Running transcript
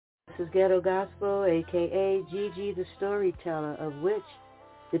is Ghetto Gospel, a.k.a. Gigi the Storyteller, of which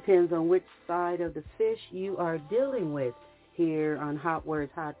depends on which side of the fish you are dealing with here on Hot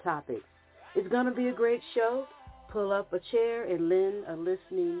Words, Hot Topics. It's going to be a great show. Pull up a chair and lend a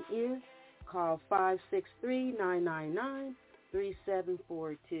listening ear. Call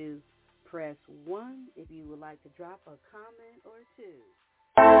 563-999-3742. Press 1 if you would like to drop a comment or two.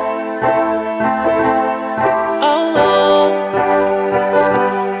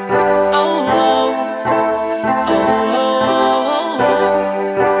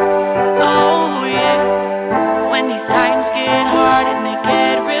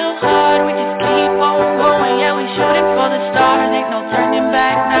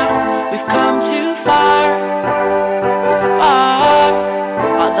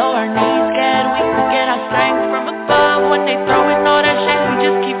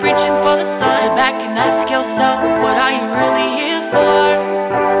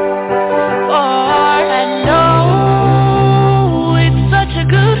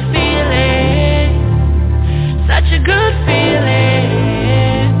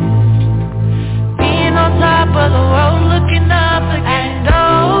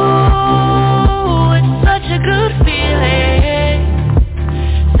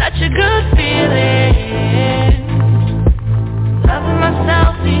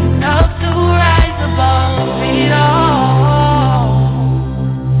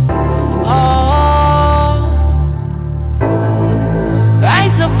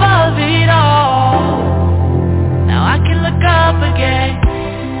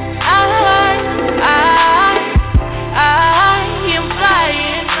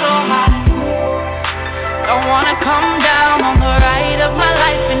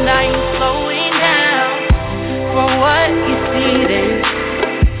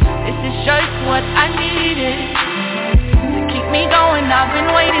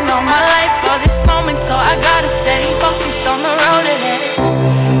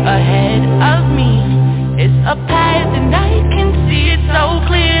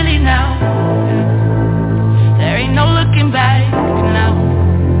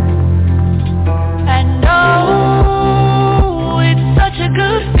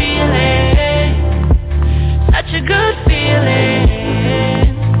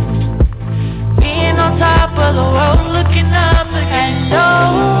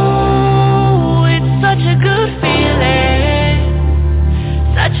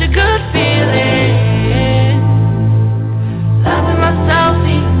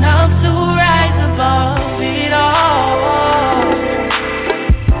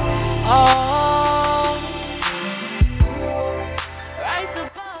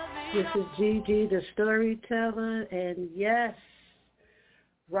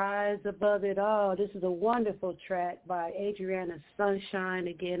 Above It All. This is a wonderful track by Adriana Sunshine.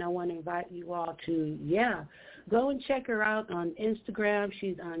 Again, I want to invite you all to, go and check her out on Instagram.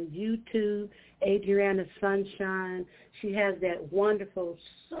 She's on YouTube, Adriana Sunshine. She has that wonderful,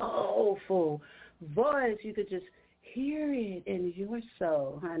 soulful voice. You could just hear it in your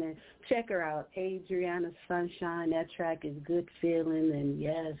soul, honey. Check her out, Adriana Sunshine. That track is Good Feeling, and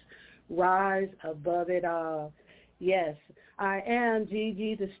yes, Rise Above It All. Yes, I am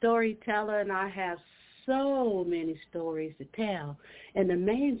Gigi the Storyteller, and I have so many stories to tell. And the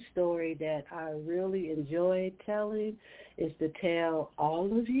main story that I really enjoy telling is to tell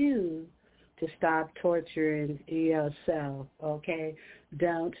all of you to stop torturing yourself, okay?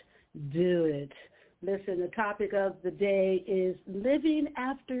 Don't do it. Listen, the topic of the day is living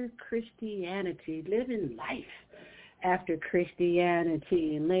after Christianity, living life after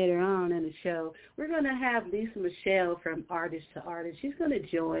Christianity. And later on in the show, we're going to have Lisa Michelle from Artist to Artist. She's going to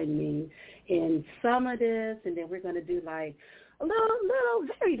join me in some of this, and then we're going to do like a little,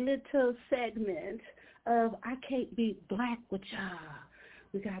 very little segment of I Can't Be Black with Y'all.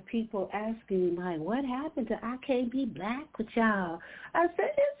 We got people asking, like, what happened to I Can't Be Black with Y'all? I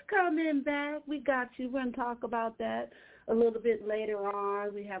said, it's coming back. We got you. We're going to talk about that a little bit later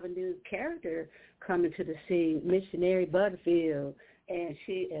on. We have a new character coming to the scene, Missionary Butterfield, and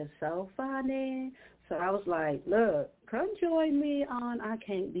she is so funny. So I was like, look, come join me on I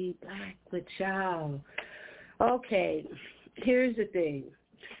Can't Be Black with Y'all. Okay, here's the thing.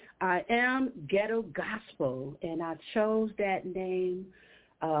 I am Ghetto Gospel, and I chose that name,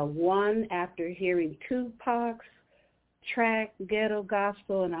 one, after hearing Tupac's track, Ghetto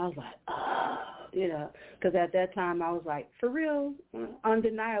Gospel, and I was like, because at that time I was like, for real,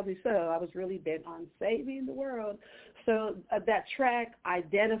 undeniably so. I was really bent on saving the world. So that track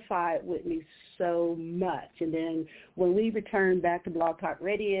identified with me so much. And then when we returned back to Blog Talk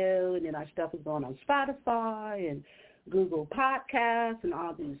Radio, and then our stuff was going on Spotify and Google Podcasts and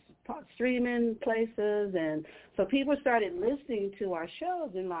all these streaming places. And so people started listening to our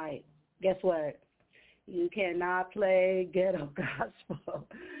shows and like, guess what? You cannot play ghetto gospel.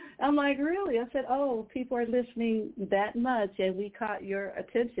 I'm like, really? I said, oh, people are listening that much, and we caught your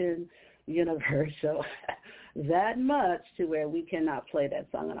attention, Universal, that much to where we cannot play that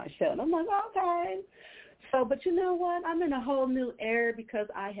song on our show. And I'm like, okay. So, but you know what? I'm in a whole new era because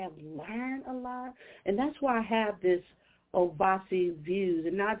I have learned a lot, and that's why I have this Ovasi views,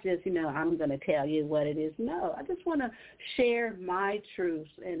 and not just, I'm going to tell you what it is. No, I just want to share my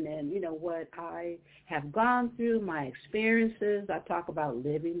truths and then, what I have gone through, my experiences. I talk about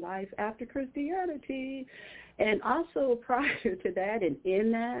living life after Christianity, and also prior to that and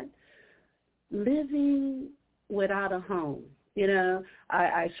in that, living without a home.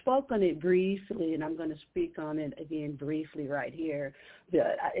 I spoke on it briefly, and I'm going to speak on it again briefly right here.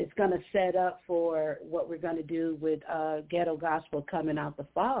 It's going to set up for what we're going to do with Ghetto Gospel coming out the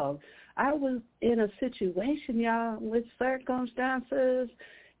fall. I was in a situation, y'all, with circumstances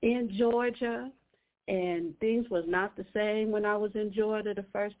in Georgia, and things was not the same when I was in Georgia the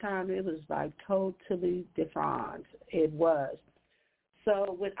first time. It was like totally different. It was.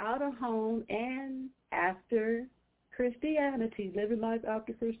 So without a home and after Christianity, living life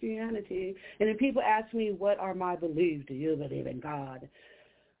after Christianity. And then people ask me, what are my beliefs? Do you believe in God?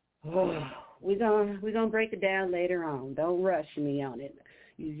 Oh, we're gonna break it down later on. Don't rush me on it.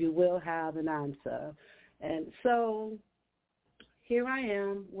 You will have an answer. And so here I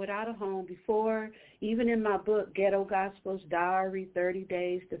am without a home. Before, even in my book, Ghetto Gospel's Diary, 30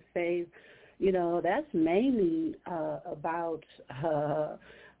 Days to Faith, that's mainly about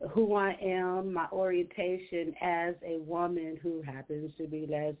who I am, my orientation as a woman who happens to be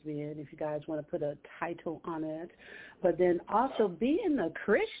lesbian, if you guys want to put a title on it. But then also being a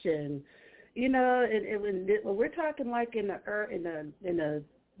Christian, when we're talking like in the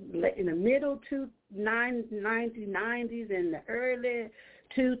middle 1990s and the early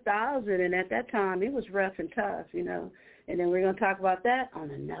 2000s, and at that time it was rough and tough, and then we're going to talk about that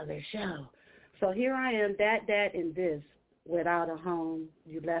on another show. So here I am, that, and this. Without a home,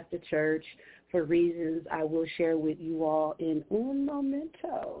 you left the church for reasons I will share with you all in un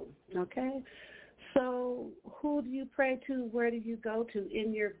momento, okay? So who do you pray to? Where do you go to?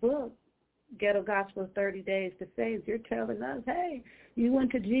 In your book, Ghetto Gospel 30 Days to Faith, you're telling us, hey, you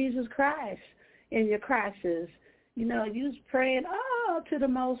went to Jesus Christ in your crisis. You was praying, to the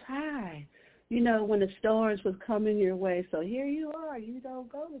Most High, when the storms was coming your way. So here you are. You don't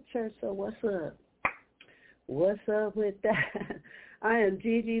go to church, so what's up? What's up with that? I am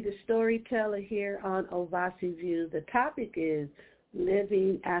Gigi, the storyteller here on Ovasi Views. The topic is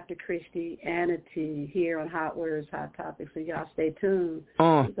living after Christianity here on Hot Words, Hot Topics. So y'all stay tuned.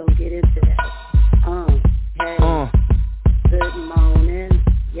 We're going to get into that. Hey, good morning.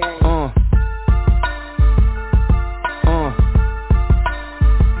 Yay.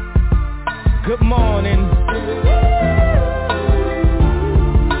 Good morning.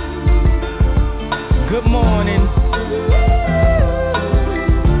 Good morning.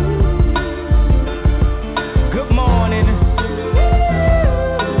 Good morning.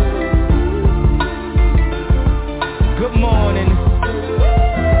 Good morning.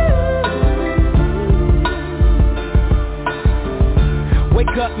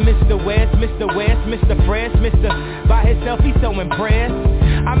 Wake up, Mr. West, Mr. West, Mr. Fresh, Mr. By himself, he's so impressed.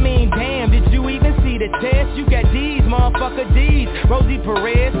 I mean, damn, did you even see the test? You got D's, motherfucker D's. Rosie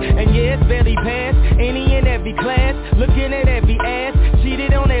Perez, and yeah, it's barely passed. Any and every class, looking at every ass.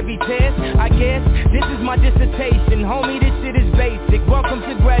 Cheated on every test, I guess. This is my dissertation, homie, this shit is basic. Welcome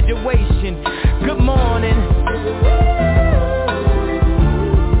to graduation. Good morning.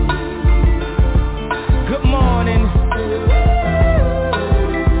 Good morning.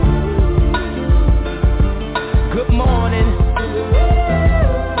 Good morning.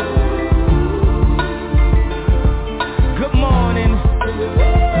 Good morning.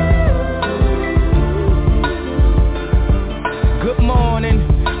 Good morning.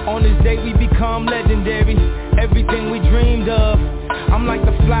 On this day we become legendary. Everything we dreamed of. I'm like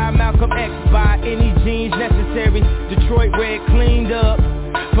the fly Malcolm X by any genes necessary. Detroit red cleaned up.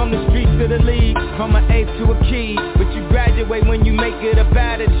 From the streets to the league, from an eighth to a key. But you graduate when you make it up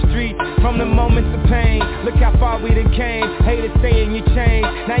out of the street. From the moments of pain, look how far we done came. Haters saying you changed,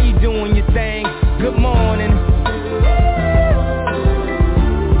 now you doing your thing. Good morning.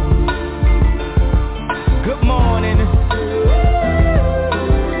 Good morning.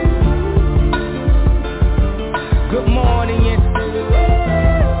 Good morning, yeah.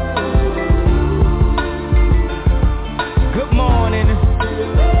 Good morning.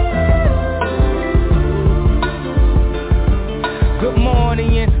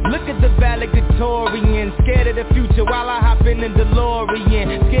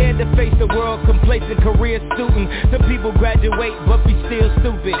 graduate, but we still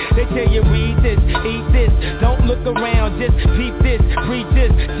stupid. They tell you read this, eat this, don't look around, just peep this, preach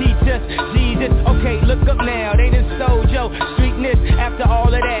this, teach us, Jesus. Okay, look up now, they done stole your streetness. After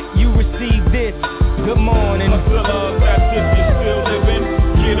all of that, you receive this. Good morning. Hustler, rap if you're still living,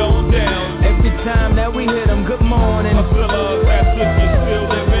 get on down. Every time that we hit them, good morning. Hustler, rap if you're still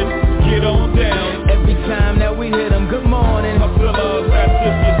living, get on down. Every time that we hit them, good morning. Hustler, rap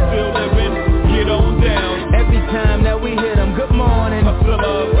if you're still living, get on down. Every time that we hit them, good morning.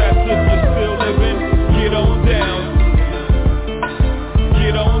 Hustler, rap if you're still living, get on down.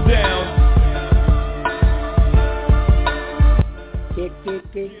 Get on down.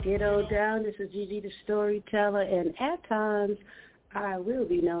 Get on down. This is Gigi the Storyteller, and at times I will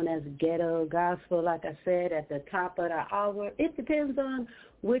be known as Ghetto Gospel, like I said at the top of the hour. It depends on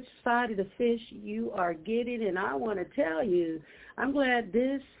which side of the fish you are getting, and I want to tell you, I'm glad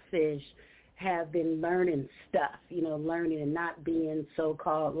this fish have been learning stuff, learning and not being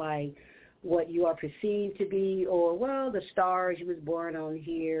so-called like what you are perceived to be, or, well, the stars you was born on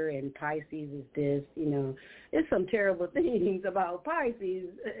here, and Pisces is this, It's some terrible things about Pisces,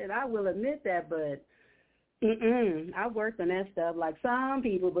 and I will admit that, but I worked on that stuff. Like, some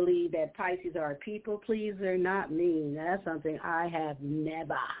people believe that Pisces are a people pleaser, not me. That's something I have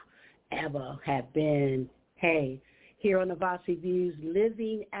never, ever have been. Hey, here on Ovasi Views,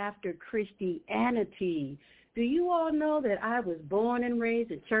 living after Christianity. Do you all know that I was born and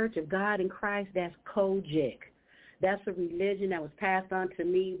raised in Church of God in Christ? That's GOGIC. That's a religion that was passed on to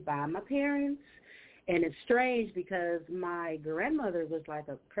me by my parents. And it's strange because my grandmother was like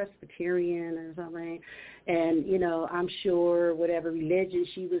a Presbyterian or something. And, I'm sure whatever religion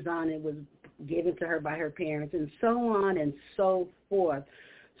she was on, it was given to her by her parents, and so on and so forth.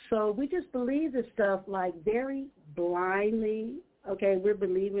 So we just believe this stuff like very blindly. Okay, we're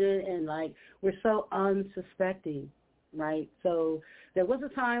believing it, and like we're so unsuspecting, right? So there was a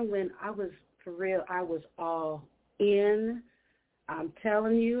time when I was, for real, I was all in. I'm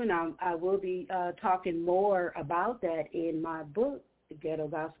telling you, and I will be talking more about that in my book, The Ghetto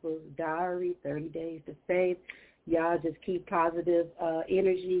Gospel Diary, 30 Days to Faith. Y'all just keep positive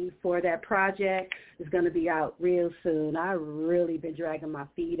energy for that project. It's going to be out real soon. I've really been dragging my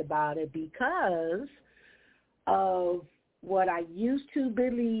feet about it because of what I used to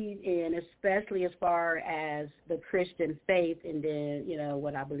believe in, especially as far as the Christian faith, and then,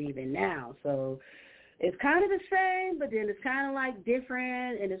 what I believe in now. So it's kind of the same, but then it's kind of like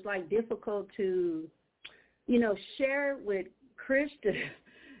different, and it's like difficult to, share with Christians.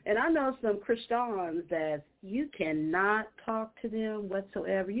 And I know some Christians that you cannot talk to them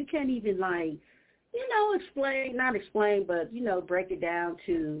whatsoever. You can't even break it down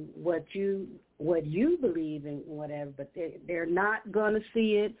to what you believe in, whatever. But they're not going to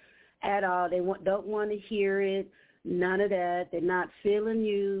see it at all. They don't want to hear it. None of that. They're not feeling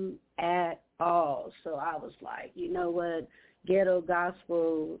you at all. So I was like, you know what, Ghetto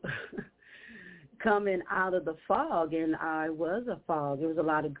Gospel coming out of the fog, and I was a fog. There was a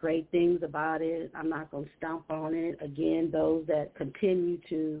lot of great things about it. I'm not going to stomp on it. Again, those that continue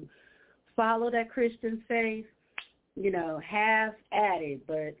to follow that Christian faith, have at it.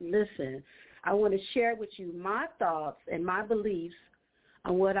 But listen, I want to share with you my thoughts and my beliefs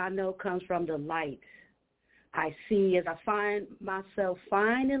on what I know comes from the light I see as I find myself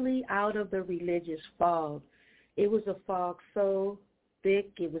finally out of the religious fog. It was a fog so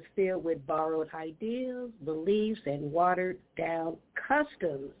thick it was filled with borrowed ideas, beliefs, and watered-down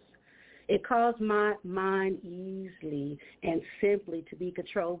customs. It caused my mind easily and simply to be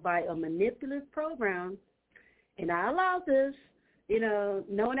controlled by a manipulative program, and I allowed this,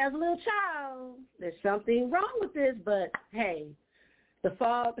 knowing as a little child, there's something wrong with this, but hey, the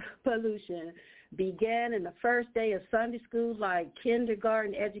fog pollution began in the first day of Sunday school, like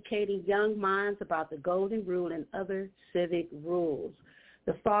kindergarten, educating young minds about the golden rule and other civic rules.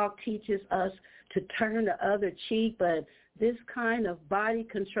 The fog teaches us to turn the other cheek, but this kind of body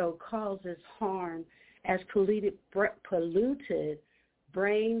control causes harm as polluted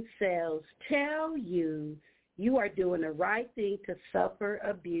brain cells tell you are doing the right thing to suffer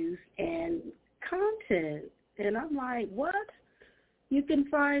abuse and content. And I'm like, what? You can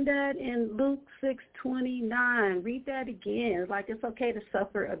find that in Luke 6:29. Read that again. It's like it's okay to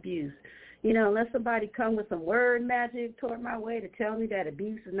suffer abuse. Unless somebody come with some word magic toward my way to tell me that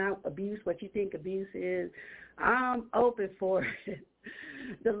abuse is not abuse, what you think abuse is, I'm open for it.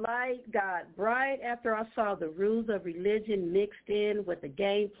 The light got bright after I saw the rules of religion mixed in with the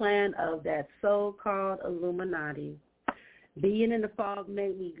game plan of that so-called Illuminati. Being in the fog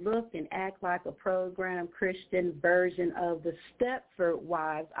made me look and act like a programmed Christian version of the Stepford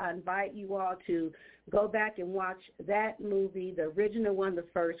Wives. I invite you all to Go back and watch that movie, the original one, the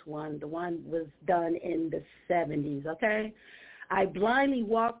first one. The one was done in the 70s, okay? I blindly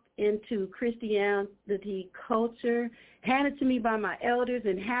walked into Christianity culture, handed to me by my elders,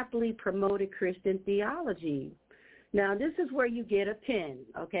 and happily promoted Christian theology. Now, this is where you get a pen,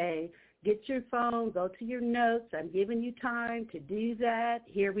 okay? Get your phone, go to your notes. I'm giving you time to do that.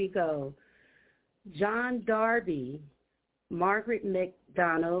 Here we go. John Darby, Margaret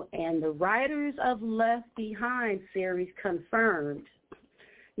McDonald, and the writers of Left Behind series confirmed,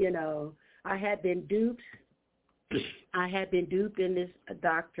 I had been duped. I had been duped in this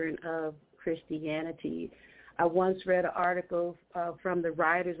doctrine of Christianity. I once read an article from the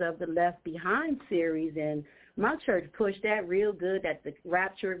writers of the Left Behind series, and my church pushed that real good that the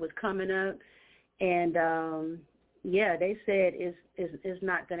rapture was coming up. And, they said it's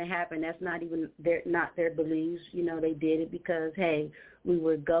not going to happen. That's not even their beliefs. They did it because, hey, we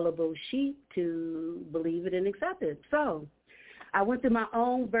were gullible sheep to believe it and accept it. So I went through my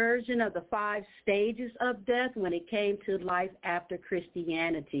own version of the 5 stages of death when it came to life after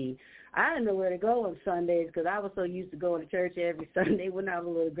Christianity. I didn't know where to go on Sundays because I was so used to going to church every Sunday. When I was a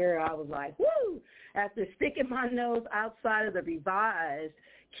little girl, I was like, woo! After sticking my nose outside of the revised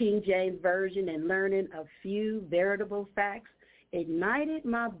King James Version and learning a few veritable facts, ignited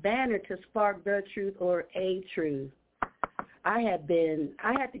my banner to spark the truth or a truth. I had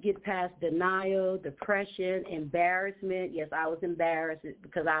to get past denial, depression, embarrassment. Yes, I was embarrassed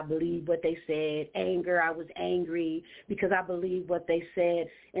because I believed what they said. Anger, I was angry because I believed what they said.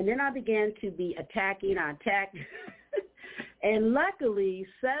 And then I began to be attacking. I attacked. And luckily,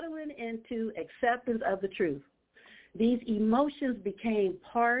 settling into acceptance of the truth. These emotions became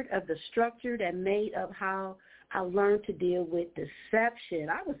part of the structure that made up how I learned to deal with deception.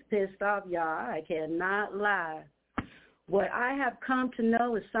 I was pissed off, y'all. I cannot lie. What I have come to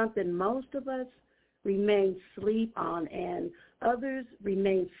know is something most of us remain asleep on, and others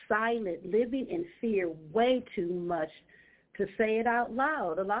remain silent, living in fear way too much to say it out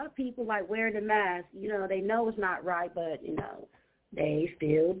loud. A lot of people like wearing the mask, they know it's not right, but, they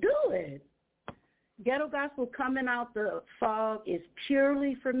still do it. Ghetto gospel coming out the fog is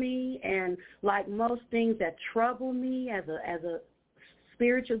purely for me, and like most things that trouble me as a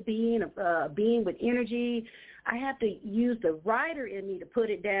spiritual being, a being with energy, I have to use the writer in me to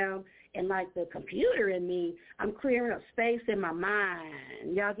put it down, and like the computer in me, I'm clearing up space in my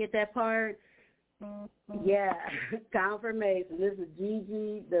mind. Y'all get that part? Yeah, confirmation. This is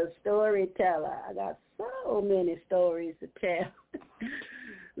Gigi, the storyteller. I got so many stories to tell.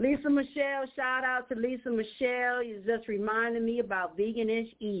 Lisa Michelle, shout out to Lisa Michelle. You just reminded me about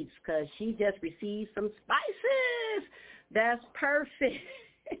veganish eats because she just received some spices. That's perfect.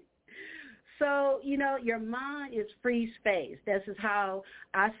 So, your mind is free space. This is how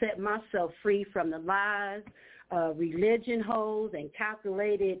I set myself free from the lies, religion holds, and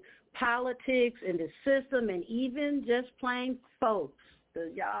calculated politics and the system, and even just plain folks. So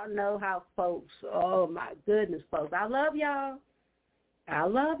y'all know how folks, oh, my goodness, folks. I love y'all,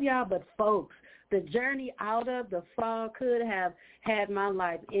 but folks, the journey out of the fog could have had my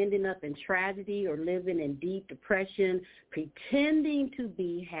life ending up in tragedy or living in deep depression, pretending to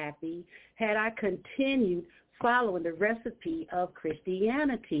be happy, had I continued following the recipe of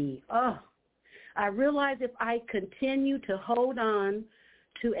Christianity. Oh, I realized if I continue to hold on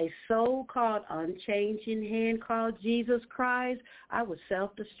to a so-called unchanging hand called Jesus Christ, I would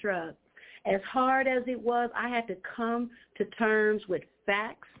self-destruct. As hard as it was, I had to come to terms with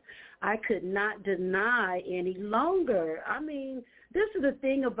facts I could not deny any longer. I mean, this is the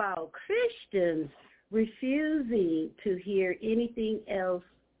thing about Christians refusing to hear anything else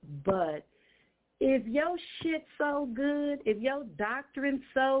but. If your shit's so good, if your doctrine's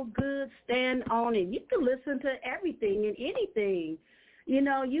so good, stand on it. You can listen to everything and anything.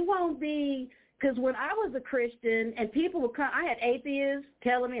 You won't be, because when I was a Christian and people would come, I had atheists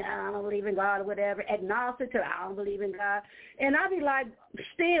telling me, I don't believe in God or whatever, agnostic, I don't believe in God. And I'd be like,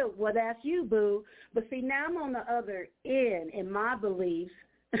 still, well, that's you, boo. But see, now I'm on the other end in my beliefs.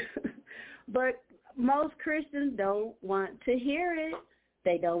 But most Christians don't want to hear it.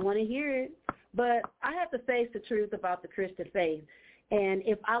 They don't want to hear it. But I have to face the truth about the Christian faith. And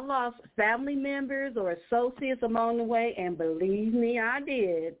if I lost family members or associates along the way, and believe me, I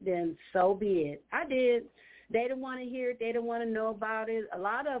did, then so be it. I did. They didn't want to hear it. They didn't want to know about it. A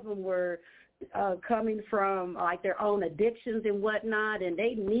lot of them were coming from, like, their own addictions and whatnot, and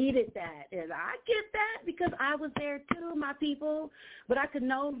they needed that. And I get that because I was there too, my people. But I could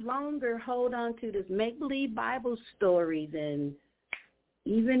no longer hold on to this make-believe Bible stories and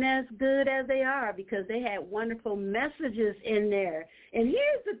even as good as they are, because they had wonderful messages in there. And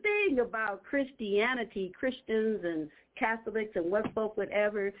here's the thing about Christianity, Christians and Catholics and what folk,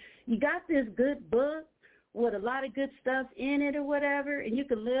 whatever. You got this good book with a lot of good stuff in it or whatever, and you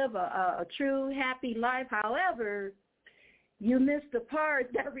can live a true, happy life. However, you miss the parts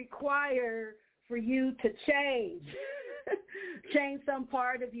that require for you to change. Change some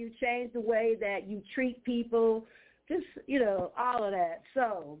part of you, change the way that you treat people, just, all of that.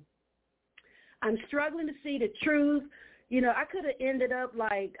 So I'm struggling to see the truth. I could have ended up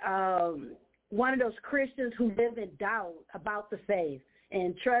like one of those Christians who live in doubt about the faith.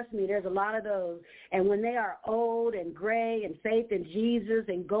 And trust me, there's a lot of those. And when they are old and gray and faith in Jesus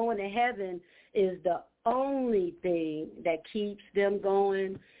and going to heaven is the only thing that keeps them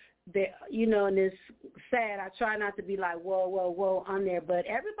going. And it's sad. I try not to be like, whoa, on there. But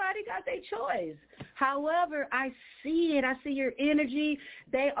everybody got their choice. However, I see it. I see your energy.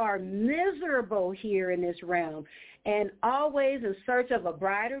 They are miserable here in this realm and always in search of a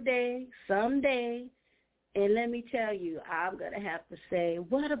brighter day someday. And let me tell you, I'm going to have to say,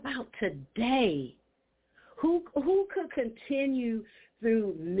 what about today? Who could continue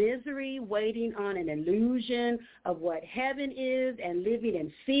through misery, waiting on an illusion of what heaven is and living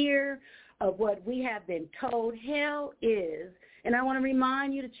in fear of what we have been told hell is? And I want to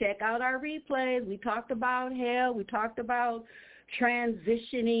remind you to check out our replays. We talked about hell. We talked about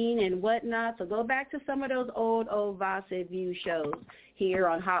transitioning and whatnot. So go back to some of those old Ovasi view shows here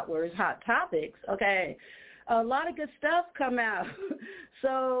on Hot Words, Hot Topics. Okay. A lot of good stuff come out.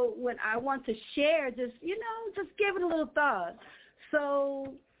 So when I want to share, just give it a little thought.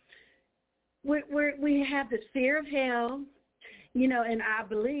 So we have this fear of hell, and I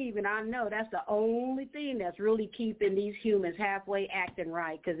believe and I know that's the only thing that's really keeping these humans halfway acting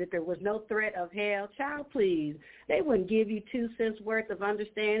right. Because if there was no threat of hell, child, please, they wouldn't give you 2 cents worth of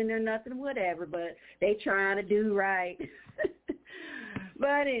understanding or nothing, whatever. But they trying to do right.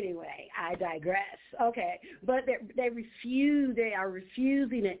 But anyway, I digress. Okay, but they are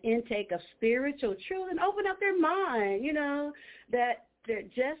refusing an intake of spiritual truth and open up their mind, that there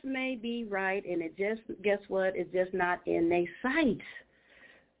just may be right, and it just, guess what, it's just not in their sight.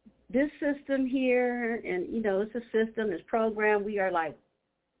 This system here, and, it's a system, this program, we are like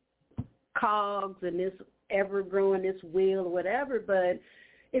cogs in this ever-growing, this wheel or whatever, but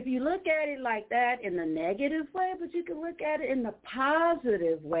if you look at it like that in the negative way, but you can look at it in the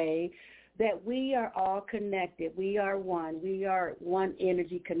positive way, that we are all connected. We are one. We are one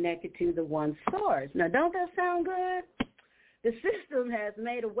energy connected to the one source. Now, don't that sound good? The system has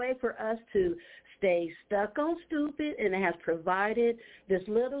made a way for us to stay stuck on stupid, and it has provided this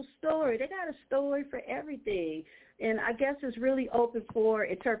little story. They got a story for everything. And I guess it's really open for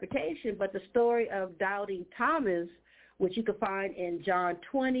interpretation, but the story of doubting Thomas, which you can find in John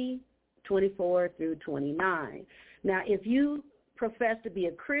 20:24 through 29. Now, if you profess to be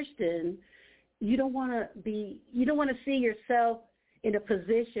a Christian, you don't want to see yourself in a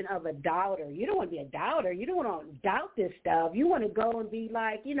position of a doubter. You don't want to be a doubter. You don't want to doubt this stuff. You want to go and be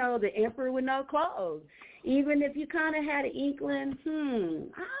like, the emperor with no clothes. Even if you kind of had an inkling,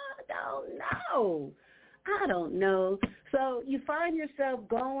 I don't know. So you find yourself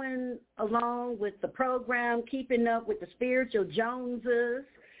going along with the program, keeping up with the spiritual Joneses.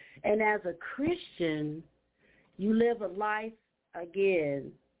 And as a Christian, you live a life,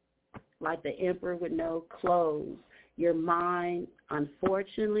 again, like the emperor with no clothes. Your mind,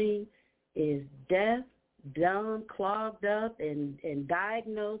 unfortunately, is deaf, dumb, clogged up, and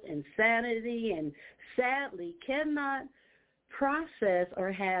diagnosed insanity, and sadly cannot process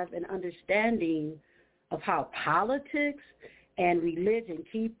or have an understanding of how politics and religion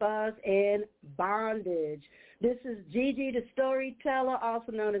keep us in bondage. This is Gigi, the storyteller,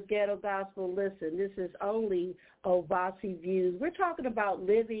 also known as Ghetto Gospel. Listen, this is only Ovasi Views. We're talking about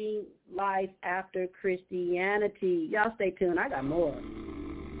living life after Christianity. Y'all stay tuned. I got more.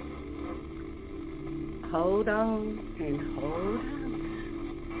 Hold on and hold on.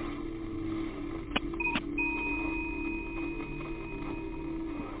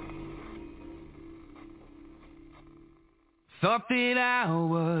 Thought that I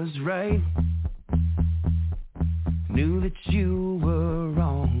was right, knew that you were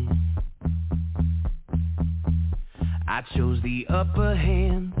wrong. I chose the upper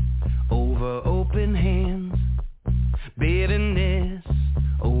hand over open hands, bitterness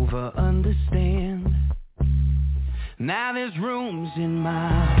over understand. Now there's rooms in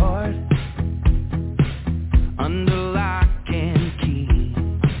my heart under lock and key,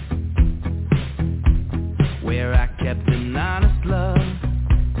 where I kept an honest love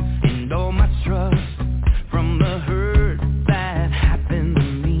and all my trust from the hurt that happened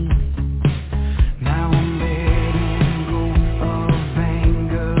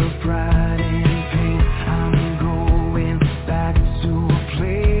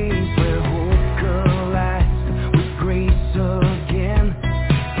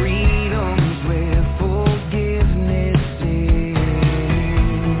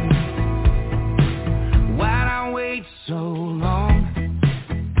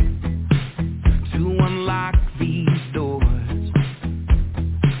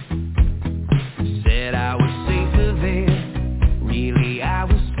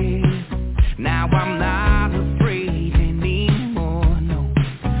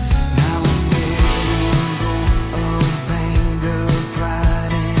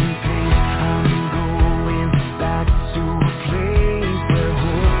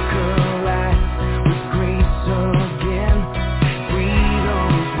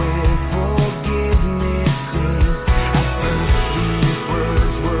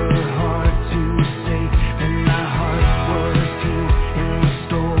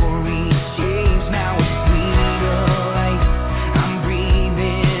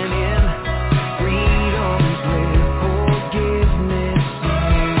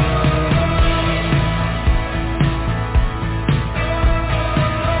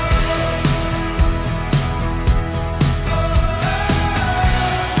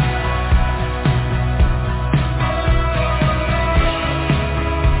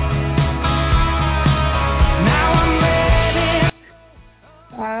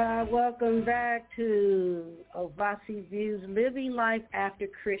Welcome back to Ovasi Views, Living Life After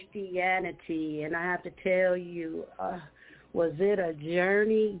Christianity. And I have to tell you, was it a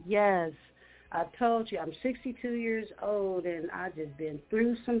journey? Yes. I told you, I'm 62 years old, and I've just been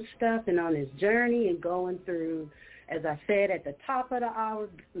through some stuff and on this journey and going through, as I said at the top of the hour,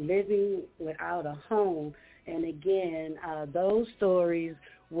 living without a home. And again, those stories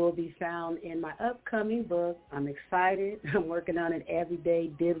will be found in my upcoming book. I'm excited. I'm working on it every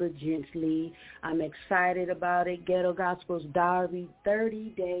day diligently. I'm excited about it. Ghetto Gospel's Diary,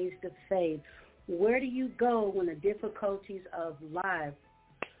 30 Days to Faith. Where do you go when the difficulties of life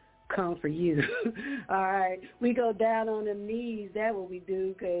come for you? All right. We go down on the knees. That's what we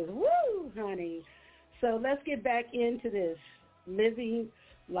do because, woo, honey. So let's get back into this, living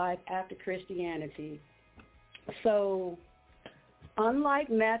life after Christianity. So unlike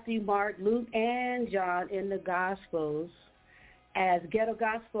Matthew, Mark, Luke, and John in the Gospels, as Ghetto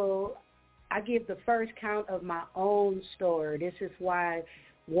Gospel, I give the first count of my own story. This is why,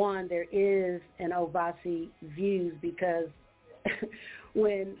 one, there is an Ovasi Views, because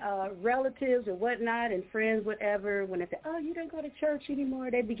when relatives or whatnot and friends, whatever, when they say, oh, you don't go to church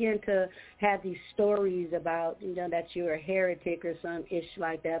anymore, they begin to have these stories about, that you're a heretic or some ish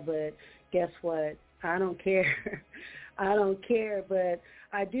like that. But guess what? I don't care. I don't care, but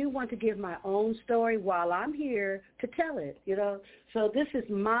I do want to give my own story while I'm here to tell it, So this is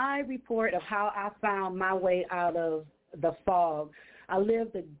my report of how I found my way out of the fog. I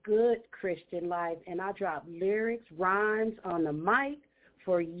lived a good Christian life, and I dropped lyrics, rhymes on the mic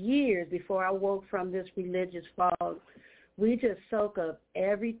for years before I woke from this religious fog. We just soak up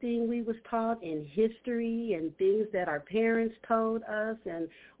everything we was taught in history and things that our parents told us, and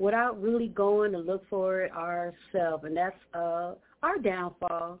without really going to look for it ourselves. And that's our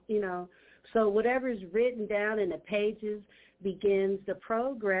downfall, So whatever is written down in the pages begins the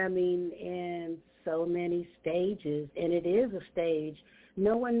programming in so many stages, and it is a stage.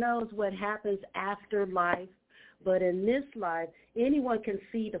 No one knows what happens after life. But in this life, anyone can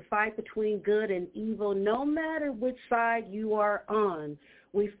see the fight between good and evil, no matter which side you are on.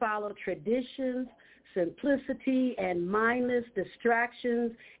 We follow traditions, simplicity, and mindless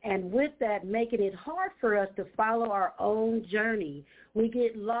distractions, and with that, making it hard for us to follow our own journey. We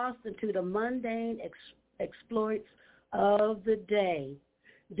get lost into the mundane exploits of the day,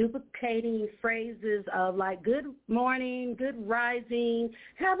 duplicating phrases of like good morning, good rising,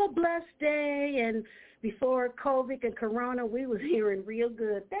 have a blessed day, and before COVID and Corona, we was hearing real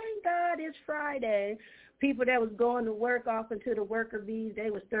good, thank God it's Friday. People that was going to work off into the worker bees,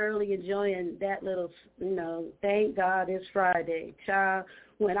 they was thoroughly enjoying that little, thank God it's Friday. Child,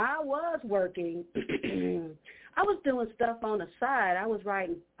 when I was working, I was doing stuff on the side. I was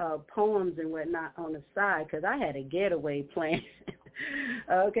writing poems and whatnot on the side because I had a getaway plan.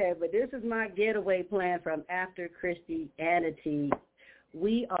 Okay, but this is my getaway plan from after Christianity.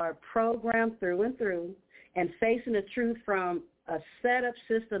 We are programmed through and through, and facing the truth from a set-up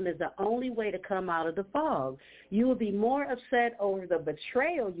system is the only way to come out of the fog. You will be more upset over the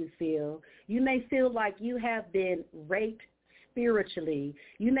betrayal you feel. You may feel like you have been raped spiritually.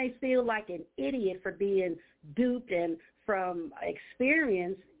 You may feel like an idiot for being duped, and from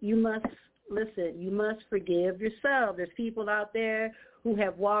experience, you must forgive yourself. There's people out there who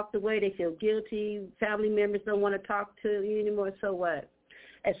have walked away. They feel guilty. Family members don't want to talk to you anymore. So what?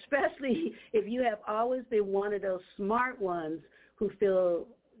 Especially if you have always been one of those smart ones who feel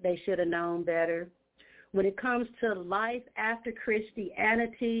they should have known better. When it comes to life after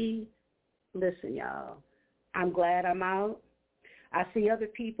Christianity, listen, y'all, I'm glad I'm out. I see other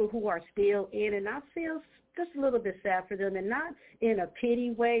people who are still in, and I feel just a little bit sad for them, and not in a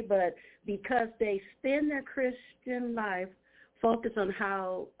pity way, but because they spend their Christian life focused on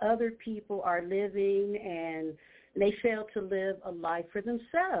how other people are living, and they fail to live a life for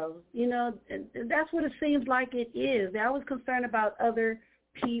themselves. And that's what it seems like it is. They're always concerned about other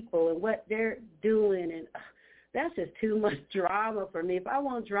people and what they're doing, and that's just too much drama for me. If I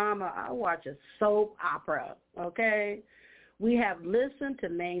want drama, I'll watch a soap opera, okay? We have listened to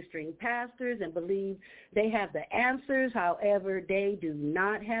mainstream pastors and believe they have the answers. However, they do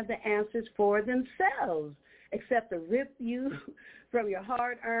not have the answers for themselves, except to rip you from your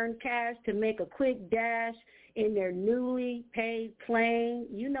hard-earned cash to make a quick dash in their newly paid plane.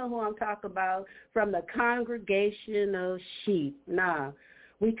 You know who I'm talking about, from the congregation of sheep. Nah.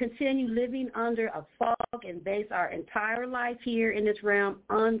 We continue living under a fog and base our entire life here in this realm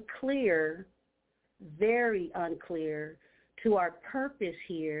unclear, very unclear, to our purpose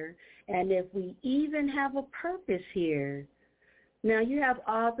here, and if we even have a purpose here. Now, you have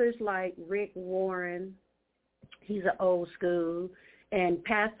authors like Rick Warren. He's an old school, and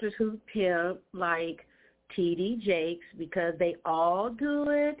pastors who pimp like T.D. Jakes, because they all do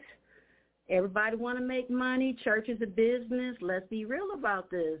it. Everybody want to make money. Church is a business. Let's be real about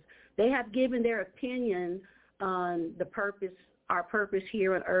this. They have given their opinion on the purpose, our purpose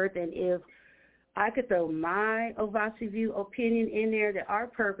here on earth, and if I could throw my Ovasi View opinion in there, that our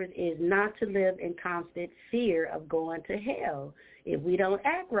purpose is not to live in constant fear of going to hell if we don't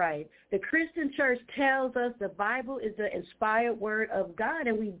act right. The Christian church tells us the Bible is the inspired word of God,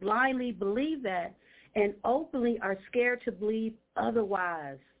 and we blindly believe that and openly are scared to believe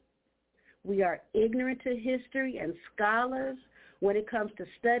otherwise. We are ignorant to history and scholars when it comes to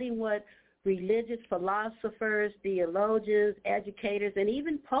studying what religious philosophers, theologians, educators, and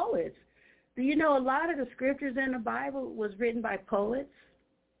even poets. Do you know a lot of the scriptures in the Bible was written by poets,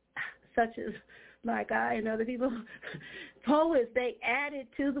 such as like I and other people? Poets, they added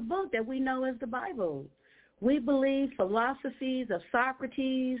to the book that we know as the Bible. We believe philosophies of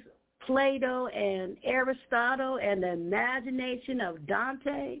Socrates, Plato, and Aristotle, and the imagination of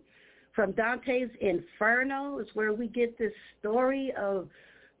Dante. From Dante's Inferno is where we get this story of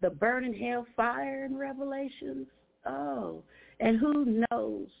the burning hell fire in Revelations. Oh, and who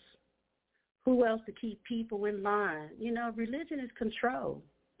knows who else to keep people in line? You know, religion is control.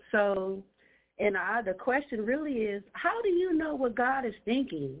 So, and the question really is, how do you know what God is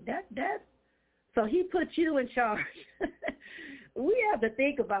thinking? So he put you in charge. We have to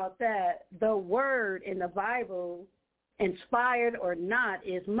think about that. The word in the Bible, inspired or not,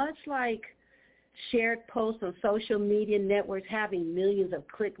 is much like shared posts on social media networks having millions of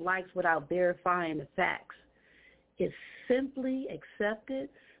click likes without verifying the facts. It's simply accepted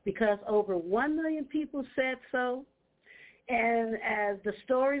because over 1 million people said so. And as the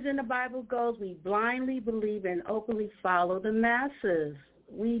stories in the Bible goes, we blindly believe and openly follow the masses.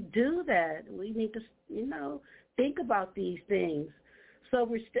 We do that. We need to, think about these things. So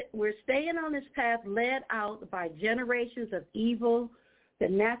we're staying on this path led out by generations of evil. The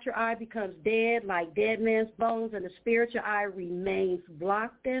natural eye becomes dead like dead man's bones, and the spiritual eye remains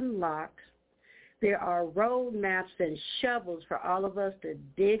blocked and locked. There are road maps and shovels for all of us to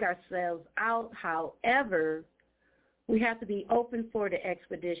dig ourselves out. However, we have to be open for the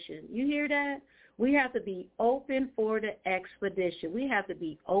expedition. You hear that? We have to be open for the expedition. We have to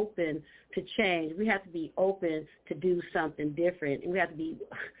be open to change. We have to be open to do something different. And we have to be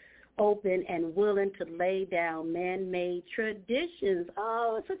open and willing to lay down man-made traditions.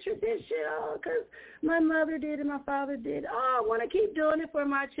 Oh, it's a tradition. Oh, because my mother did and my father did. Oh, I want to keep doing it for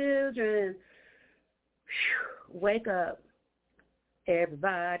my children. Whew, wake up,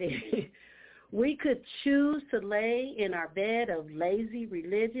 everybody. We could choose to lay in our bed of lazy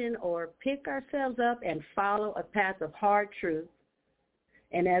religion or pick ourselves up and follow a path of hard truth.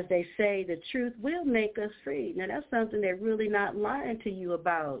 And as they say, the truth will make us free. Now, that's something they're really not lying to you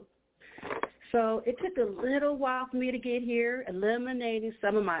about. So it took a little while for me to get here, eliminating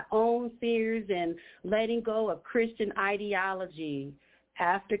some of my own fears and letting go of Christian ideology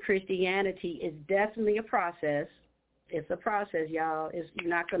after Christianity is definitely a process. It's a process, y'all. You're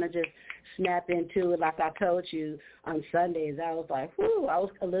not going to just snap into it like I told you on Sundays. I was like, whew, I was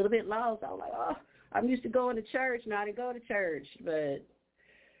a little bit lost. I was like, oh, I'm used to going to church, not to go to church. But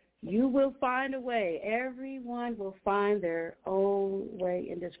you will find a way. Everyone will find their own way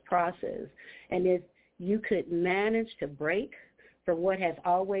in this process. And if you could manage to break from what has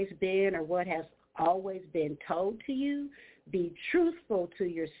always been or what has always been told to you, be truthful to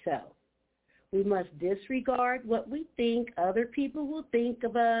yourself. We must disregard what we think other people will think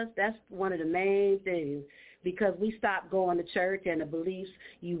of us. That's one of the main things, because we stopped going to church and the beliefs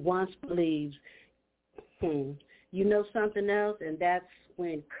you once believed. You know something else, and that's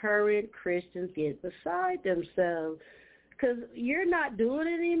when current Christians get beside themselves, because you're not doing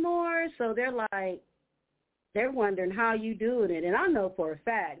it anymore, so they're wondering how you doing it. And I know for a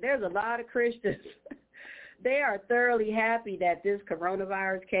fact there's a lot of Christians they are thoroughly happy that this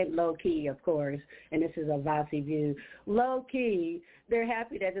coronavirus came, low-key, of course, and this is a Ovasi View. Low-key, they're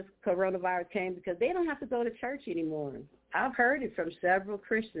happy that this coronavirus came because they don't have to go to church anymore. I've heard it from several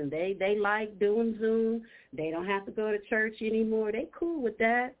Christians. They like doing Zoom. They don't have to go to church anymore. They cool with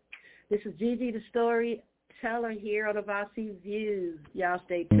that. This is Gigi the Storyteller here on Ovasi Views. Y'all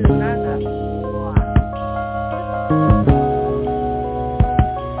stay tuned.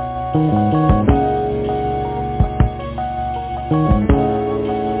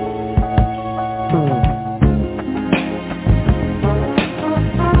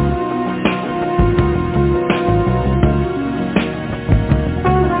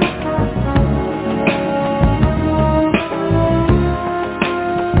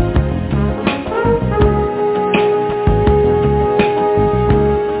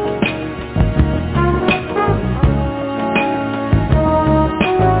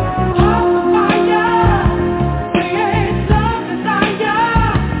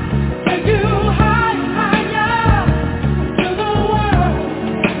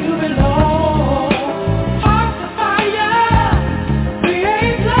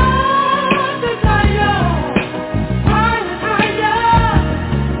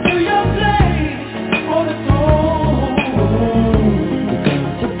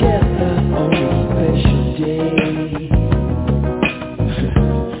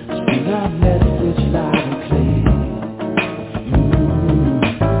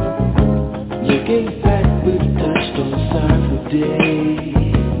 Looking back, we've touched on several days.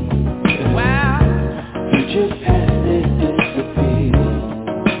 Wow. Future past it disappears.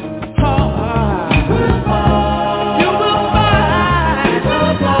 You will find.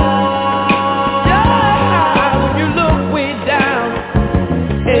 Yeah, when you look way down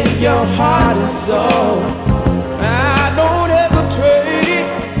in your heart and soul, I don't ever trade,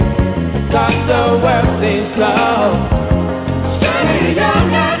 'cause the world seems slow. Stay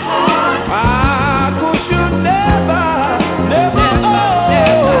young at heart. Cause you never, never,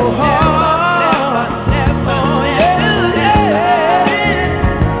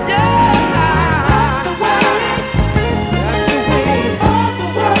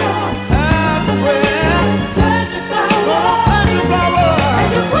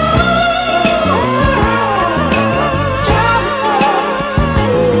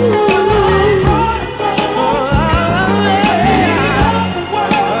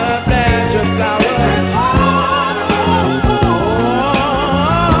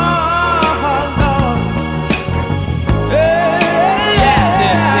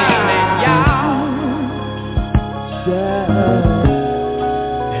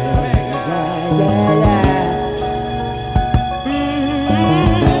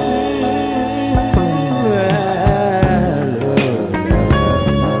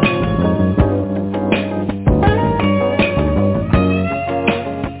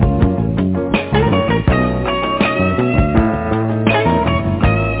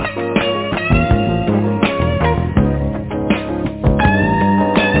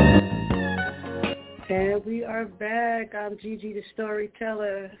 I'm Gigi the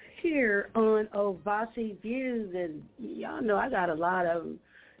Storyteller here on Ovasi Views, and y'all know I got a lot of them,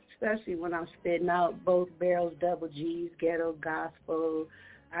 especially when I'm spitting out both barrels, double G's, ghetto, gospel.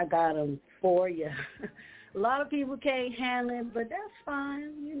 I got them for you. A lot of people can't handle it, but that's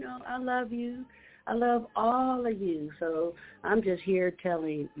fine. You know, I love you. I love all of you. So I'm just here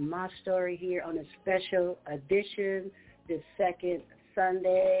telling my story here on a special edition this second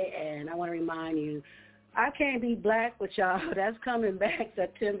Sunday, and I want to remind you, I Can't Be Black with y'all. That's coming back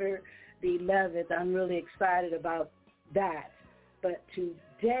September the 11th. I'm really excited about that. But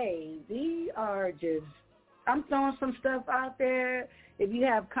today, I'm throwing some stuff out there. If you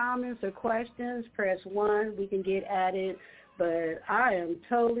have comments or questions, press 1. We can get at it. But I am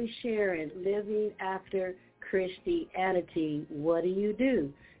totally sharing Living After Christianity. What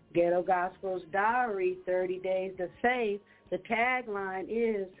do? Ghetto Gospel's Diary, 30 Days to Faith. The tagline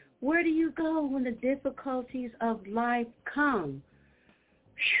is, where do you go when the difficulties of life come?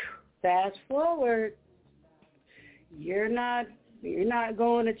 Fast forward, you're not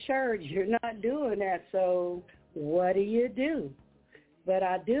going to church. You're not doing that. So what do? But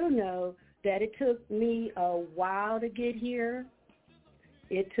I do know that it took me a while to get here.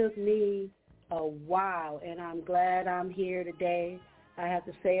 It took me a while, and I'm glad I'm here today. I have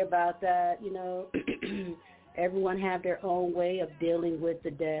to say about that, you know, everyone have their own way of dealing with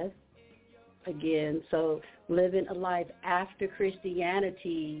the death. Again, so living a life after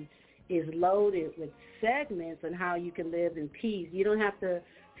Christianity is loaded with segments on how you can live in peace. You don't have to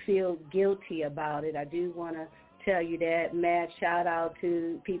feel guilty about it. I do want to tell you that. Mad shout out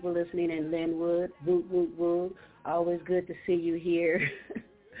to people listening in Linwood. Woo, woo, woo. Always good to see you here.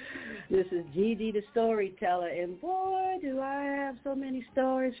 This is Gigi the Storyteller, and boy, do I have so many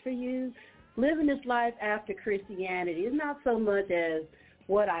stories for you. Living this life after Christianity is not so much as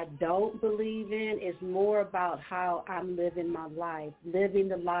what I don't believe in. It's more about how I'm living my life, living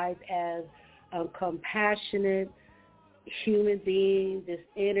the life as a compassionate human being, this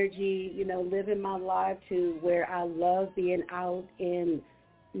energy, you know, living my life to where I love being out in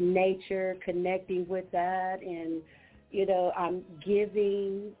nature, connecting with that, and, you know, I'm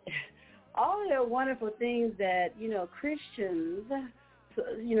giving all the wonderful things that, you know, Christians,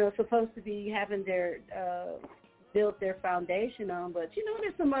 you know, supposed to be having their built their foundation on, but, you know,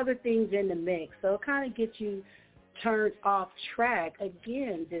 there's some other things in the mix, so it kind of gets you turned off track.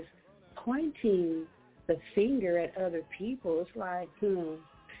 Again, just pointing the finger at other people. It's like, You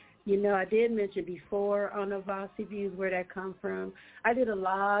know, I did mention before on Ovasi Views where that come from. I did a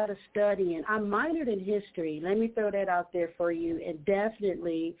lot of studying. I minored in history. Let me throw that out there for you, and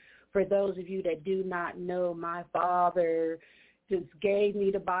definitely for those of you that do not know, my father just gave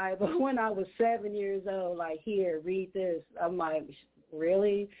me the Bible when I was 7 years old, like, here, read this. I'm like,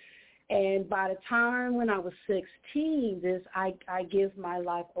 really? And by the time when I was 16, I give my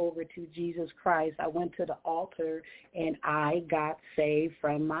life over to Jesus Christ. I went to the altar, and I got saved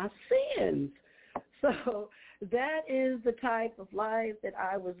from my sins. So that is the type of life that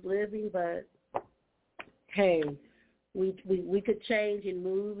I was living. But, hey, we could change and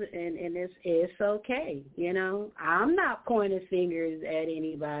move, and it's okay. You know, I'm not pointing fingers at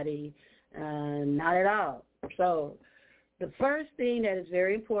anybody, not at all. So the first thing that is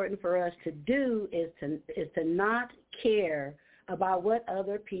very important for us to do is to not care about what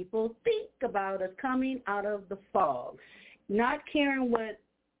other people think about us coming out of the fog. Not caring what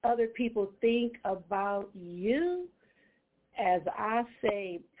other people think about you. As I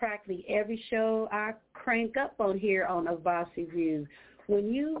say, practically every show I crank up on here on Ovasi Views,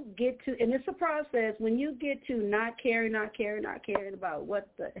 when you get to, and it's a process, when you get to not caring about what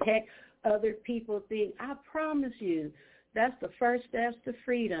the heck other people think, I promise you, that's the first step to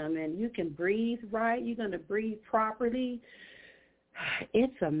freedom. And you can breathe right. You're going to breathe properly.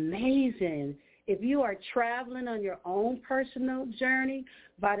 It's amazing. If you are traveling on your own personal journey,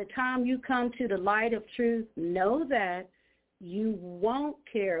 by the time you come to the light of truth, know that you won't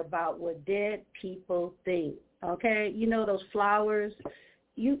care about what dead people think, okay? You know those flowers,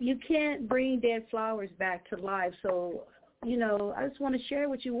 you can't bring dead flowers back to life. So, you know, I just want to share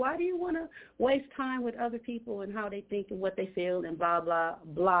with you, why do you want to waste time with other people and how they think and what they feel and blah, blah,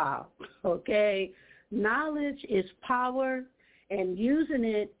 blah, okay? Knowledge is power, and using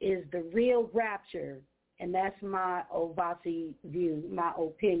it is the real rapture, and that's my Ovasi view, my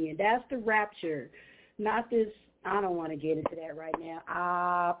opinion. That's the rapture, not this. I don't want to get into that right now.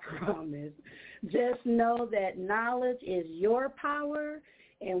 I promise. Just know that knowledge is your power,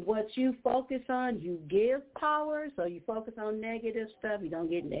 and what you focus on, you give power. So you focus on negative stuff, you don't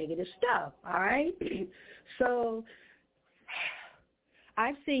get negative stuff, all right? So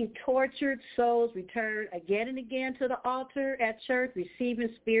I've seen tortured souls return again and again to the altar at church, receiving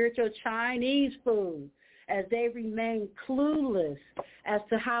spiritual Chinese food, as they remain clueless as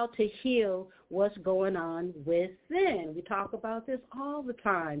to how to heal what's going on within. We talk about this all the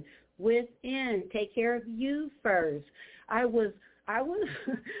time. Within, take care of you first. I was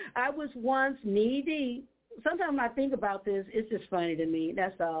once knee deep. Sometimes when I think about this, it's just funny to me.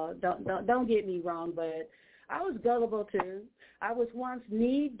 That's all. Don't get me wrong, but I was gullible too. I was once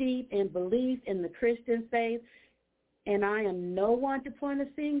knee deep in belief in the Christian faith, and I am no one to point a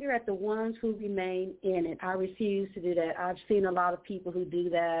finger at the ones who remain in it. I refuse to do that. I've seen a lot of people who do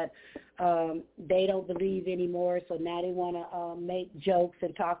that. They don't believe anymore, so now they want to make jokes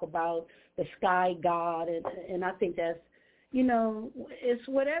and talk about the sky god, and I think that's, you know, it's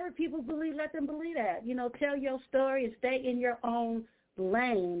whatever people believe, let them believe that. You know, tell your story and stay in your own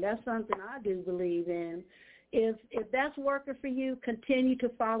lane. That's something I do believe in. If that's working for you, continue to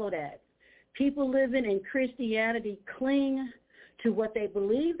follow that. People living in Christianity cling to what they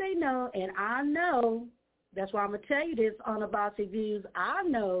believe they know, and I know, that's why I'm going to tell you this on Ovasi Views, I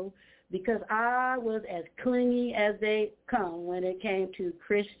know because I was as clingy as they come when it came to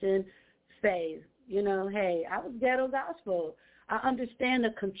Christian faith. You know, hey, I was ghetto gospel. I understand the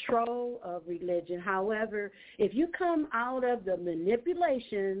control of religion. However, if you come out of the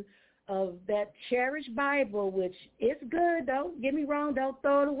manipulation of that cherished Bible, which is good, don't get me wrong, don't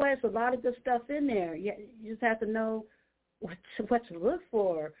throw it away. There's a lot of good stuff in there. You just have to know what to look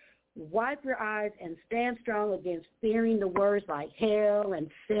for. Wipe your eyes and stand strong against fearing the words like hell and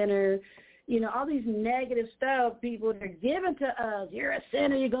sinner. You know, all these negative stuff people are giving to us. You're a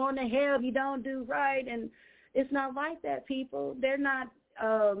sinner, you're going to hell if you don't do right. And it's not like that, people. They're not,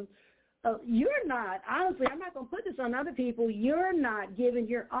 you're not, honestly, I'm not going to put this on other people. You're not giving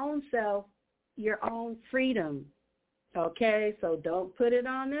your own self your own freedom, okay? So don't put it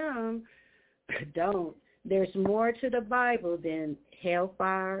on them. Don't. There's more to the Bible than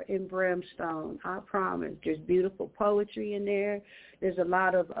hellfire and brimstone, I promise. There's beautiful poetry in there. There's a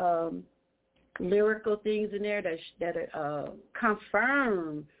lot of lyrical things in there that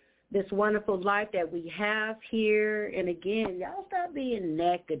confirm this wonderful life that we have here. And again, y'all stop being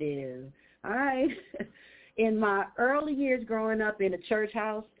negative, all right? In my early years growing up in a church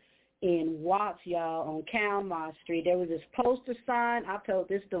house in Watts, y'all, on Calmar Street, there was this poster sign, I've told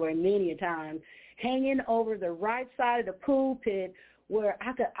this story many a time, hanging over the right side of the pulpit where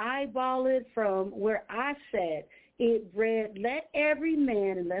I could eyeball it from where I sat. It read, let every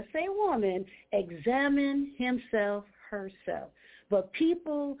man, and let's say woman, examine himself, herself. But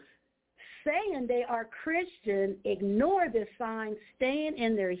people saying they are Christian ignore this sign, staying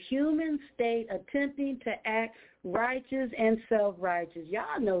in their human state, attempting to act righteous and self-righteous.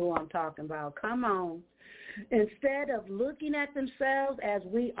 Y'all know who I'm talking about. Come on. Instead of looking at themselves as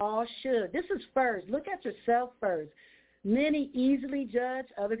we all should. This is first. Look at yourself first. Many easily judge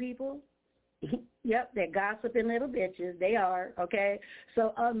other people Yep, they're gossiping little bitches. They are, okay?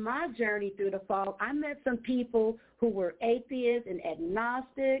 So on my journey through the fall, I met some people who were atheists and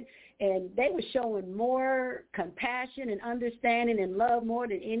agnostic, and they were showing more compassion and understanding and love more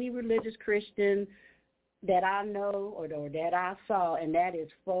than any religious Christian that I know or that I saw, and that is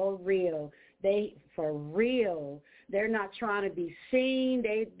for real. For real. They're not trying to be seen.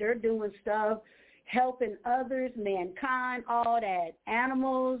 They're doing stuff, helping others, mankind, all that,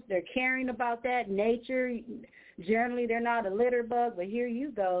 animals. They're caring about that, nature. Generally, they're not a litter bug, but here you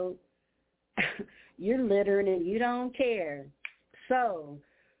go. You're littering and you don't care. So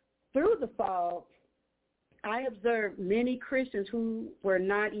through the fall, I observed many Christians who were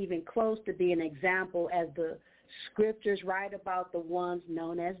not even close to being an example as the scriptures write about the ones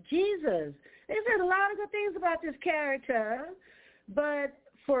known as Jesus. They said a lot of good things about this character, but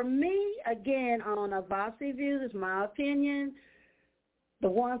for me, again, on Ovasi views, it's my opinion, the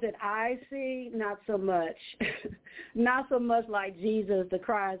ones that I see, not so much. Not so much like Jesus the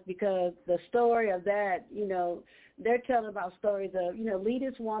Christ, because the story of that, they're telling about stories of, leave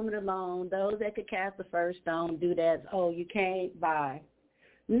this woman alone, those that could cast the first stone, do that, you can't buy.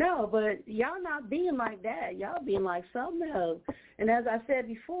 No, but y'all not being like that. Y'all being like something else. And as I said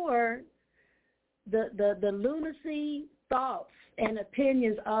before, the lunacy thoughts and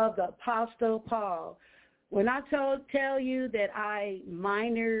opinions of the Apostle Paul. When I tell you that I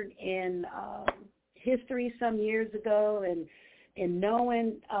minored in history some years ago and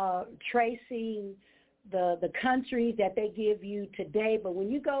knowing, tracing the countries that they give you today, but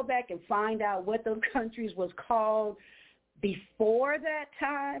when you go back and find out what those countries was called before that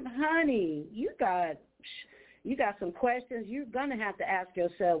time, honey, you got some questions you're going to have to ask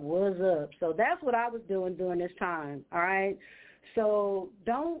yourself, what's up? So that's what I was doing during this time, all right? So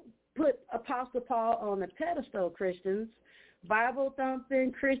don't put Apostle Paul on a pedestal, Christians.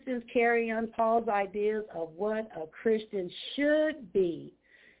 Bible-thumping Christians carry on Paul's ideas of what a Christian should be.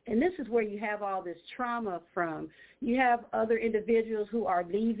 And this is where you have all this trauma from. You have other individuals who are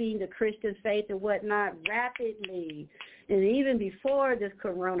leaving the Christian faith and whatnot rapidly. And even before this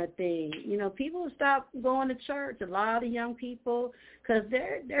corona thing, people stop going to church, a lot of young people, because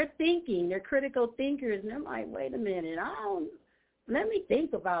they're thinking, they're critical thinkers, and they're like, wait a minute, let me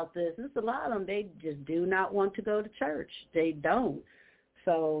think about this. There's a lot of them, they just do not want to go to church. They don't.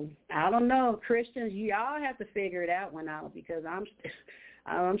 So I don't know, Christians, y'all have to figure it out one out, because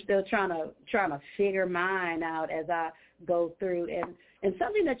I'm still trying to figure mine out as I go through. And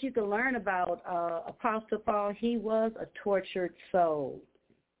something that you can learn about Apostle Paul, he was a tortured soul.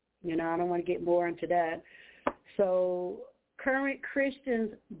 I don't want to get more into that. So current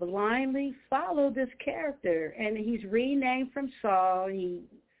Christians blindly follow this character, and he's renamed from Saul. He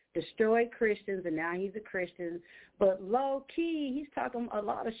destroyed Christians, and now he's a Christian. But low-key, he's talking a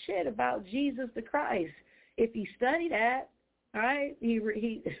lot of shit about Jesus the Christ. If you study that, all right, he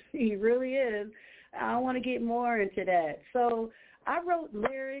really is. I want to get more into that. So I wrote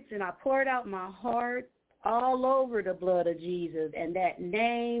lyrics and I poured out my heart all over the blood of Jesus, and that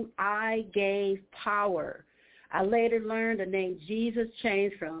name I gave power. I later learned the name Jesus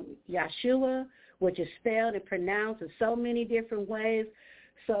changed from Yeshua, which is spelled and pronounced in so many different ways.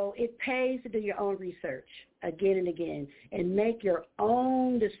 So it pays to do your own research again and again and make your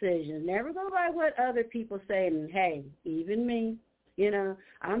own decisions. Never go by what other people say. And, hey, even me,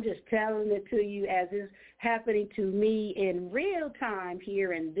 I'm just telling it to you as it's happening to me in real time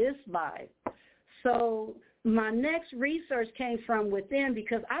here in this life. So my next research came from within,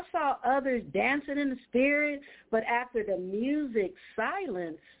 because I saw others dancing in the spirit, but after the music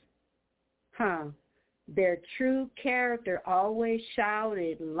silence, their true character always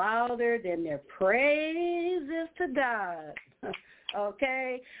shouted louder than their praises to God.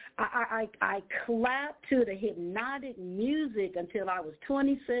 Okay? I clapped to the hypnotic music until I was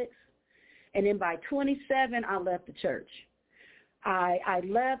 26, and then by 27, I left the church. I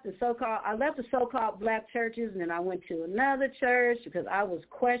left the so-called black churches, and then I went to another church because I was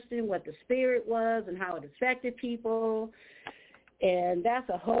questioning what the spirit was and how it affected people. And that's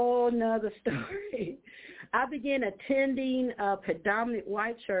a whole nother story. I began attending a predominant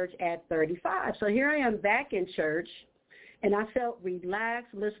white church at 35. So here I am back in church, and I felt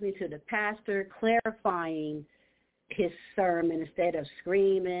relaxed listening to the pastor clarifying his sermon instead of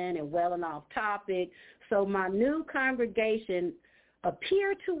screaming and welling off topic. So my new congregation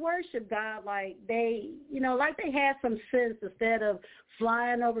appeared to worship God like they had some sense, instead of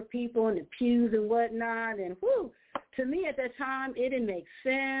flying over people in the pews and whatnot. And to me at that time, it didn't make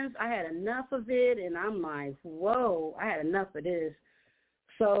sense. I had enough of it, and I'm like, whoa, I had enough of this.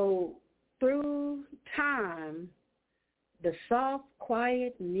 So through time, the soft,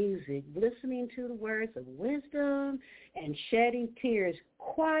 quiet music, listening to the words of wisdom and shedding tears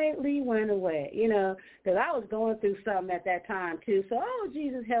quietly went away, because I was going through something at that time too. So,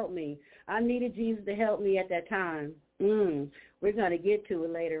 Jesus help me. I needed Jesus to help me at that time. We're going to get to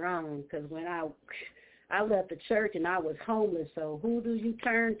it later on, because when I left the church and I was homeless, so who do you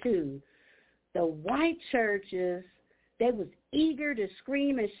turn to? The white churches. They was eager to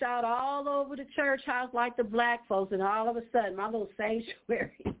scream and shout all over the church house like the black folks, and all of a sudden, my little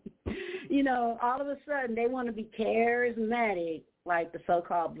sanctuary, all of a sudden they want to be charismatic like the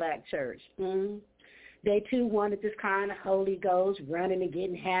so-called black church. They, too, wanted this kind of Holy Ghost, running and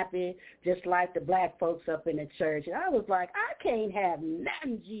getting happy, just like the black folks up in the church. And I was like, I can't have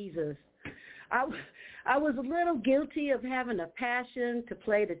nothing, Jesus. I was a little guilty of having a passion to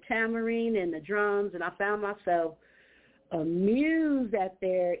play the tambourine and the drums, and I found myself amused at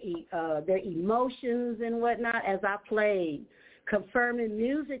their emotions and whatnot as I played, confirming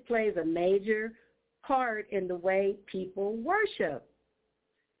music plays a major part in the way people worship.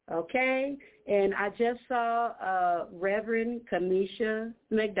 Okay? And I just saw Reverend Kamisha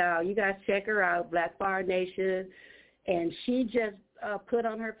McDowell. You guys check her out, Black Fire Nation. And she just put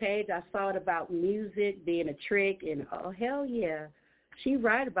on her page, I saw it about music being a trick, and oh, hell yeah. She's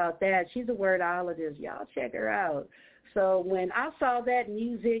right about that. She's a wordologist. Y'all check her out. So when I saw that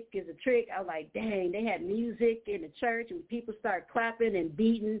music is a trick, I was like, dang, they had music in the church, and people start clapping and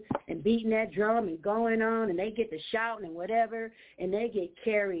beating that drum and going on, and they get to shouting and whatever, and they get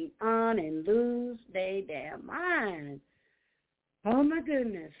carried on and lose they damn mind. Oh, my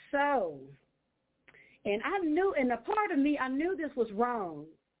goodness. So, and I knew, and a part of me, I knew this was wrong,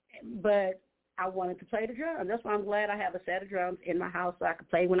 but I wanted to play the drums. That's why I'm glad I have a set of drums in my house so I can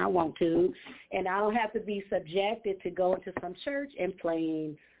play when I want to, and I don't have to be subjected to going to some church and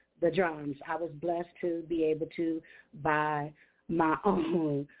playing the drums. I was blessed to be able to buy my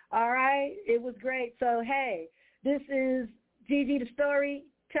own. All right? It was great. So, hey, this is Gigi the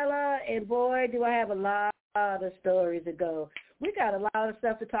Storyteller, and boy, do I have a lot of stories to go. We got a lot of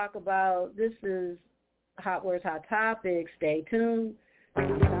stuff to talk about. This is Hot Words, Hot Topics. Stay tuned.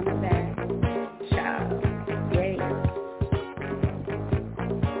 I'm coming back. Ciao. Yay.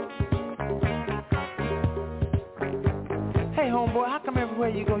 Hey, homeboy, how come everywhere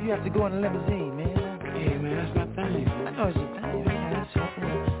you go, you have to go in a limousine, man? Hey, man, that's my thing. Man. I know it's your thing, man. That's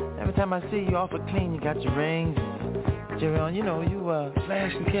something. Every time I see you awful clean, you got your rings, your on, you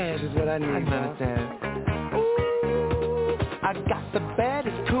flashing cash is what I need. I can understand. Ooh, I got the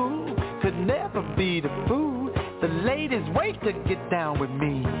baddest cool, could never be the fool. The ladies wait to get down with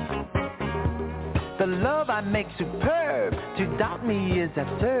me. The love I make superb, to doubt me is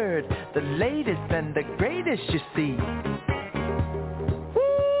absurd. The latest and the greatest you see.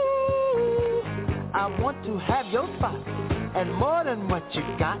 Ooh, I want to have your spot, and more than what you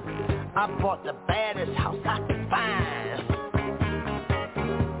got. I bought the baddest house I could find.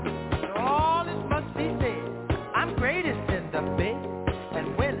 So all this must be said, I'm greatest in the bed,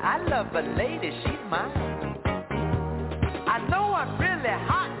 and when I love a lady, she's mine. I know I'm really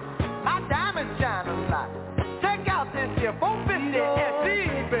hot, my diamonds shine a lot. Check out this here 450 SE,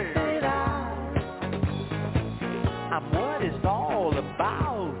 baby. I'm what it's all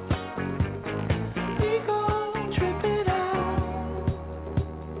about. We gon' trip it out.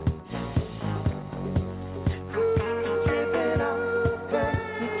 Trip it out,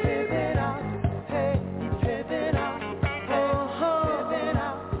 trip it out, hey, trip it out, trip it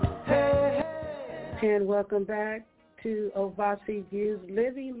out, hey, hey. And welcome back to Ovasi Views,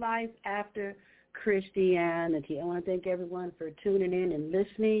 Living Life After Christianity. I want to thank everyone for tuning in and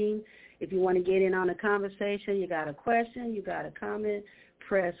listening. If you want to get in on a conversation, you got a question, you got a comment,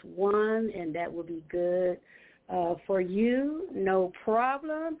 press 1, and that will be good for you. No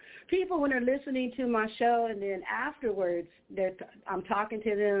problem. People, when they're listening to my show and then afterwards I'm talking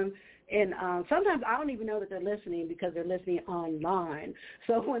to them, and sometimes I don't even know that they're listening because they're listening online.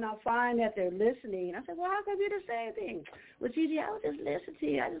 So when I find that they're listening, I say, well, how come you didn't say anything? Well, Gigi, I was just listening to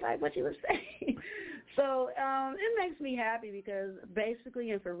you. I just like what you were saying. So it makes me happy because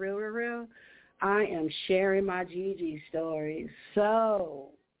basically, and for real, I am sharing my Gigi stories. So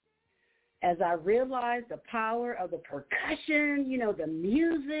as I realized the power of the percussion, the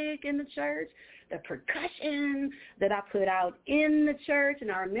music in the church, the percussion that I put out in the church. And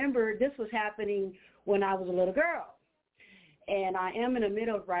I remember this was happening when I was a little girl. And I am in the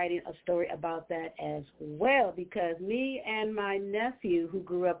middle of writing a story about that as well, because me and my nephew, who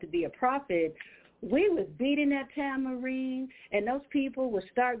grew up to be a prophet, we was beating that tambourine, and those people would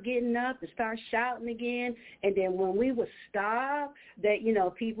start getting up and start shouting again. And then when we would stop, that, you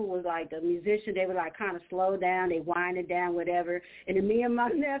know, people was like, the musician, they would like kind of slow down, they winded down, whatever. And then me and my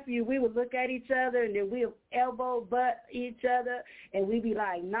nephew, we would look at each other, and then we would elbow butt each other, and we'd be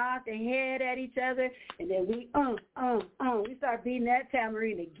like nod the head at each other, and then we we start beating that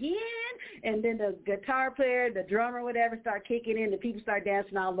tambourine again, and then the guitar player, the drummer, whatever, start kicking in, and people start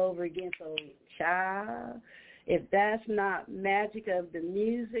dancing all over again. So, child, if that's not magic of the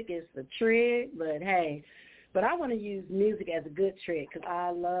music, it's a trick. But hey, but I want to use music as a good trick because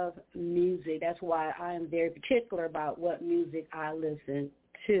I love music. That's why I am very particular about what music I listen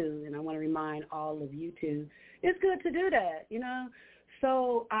to, and I want to remind all of you too. It's good to do that, you know.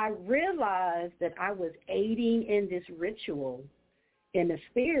 So I realized that I was aiding in this ritual in the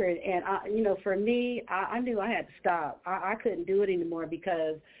spirit, and you know, for me, I knew I had to stop. I couldn't do it anymore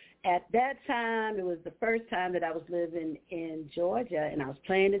because at that time, it was the first time that I was living in Georgia, and I was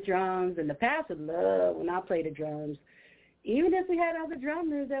playing the drums, and the pastor loved when I played the drums. Even if we had other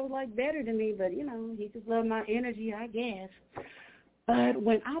drummers that were like better than me, but you know, he just loved my energy, I guess. But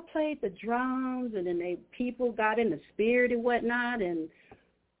when I played the drums, and then people got in the spirit and whatnot, and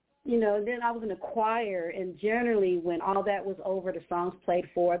you know, then I was in a choir, and generally when all that was over, the songs played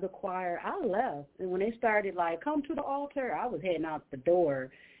for the choir, I left. And when they started like, come to the altar, I was heading out the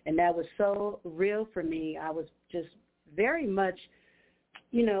door. And that was so real for me. I was just very much,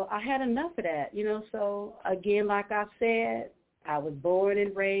 you know, I had enough of that, you know. So, again, like I said, I was born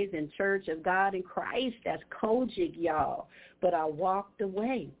and raised in Church of God in Christ. That's GOGIC, y'all. But I walked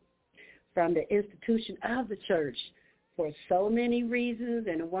away from the institution of the church for so many reasons.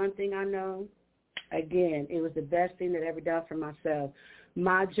 And the one thing I know, again, it was the best thing that I ever done for myself.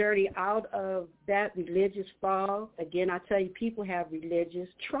 My journey out of that religious fog, again, I tell you, people have religious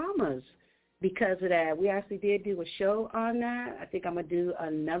traumas because of that. We actually did do a show on that. I think I'm going to do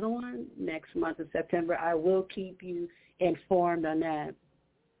another one next month in September. I will keep you informed on that.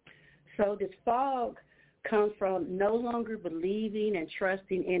 So this fog comes from no longer believing and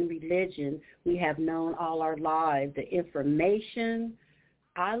trusting in religion we have known all our lives. The information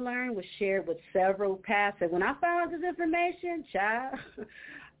I learned was shared with several pastors. When I found out this information, child,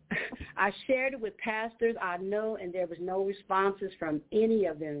 I shared it with pastors I know, and there was no responses from any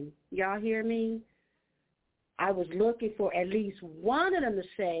of them. Y'all hear me? I was looking for at least one of them to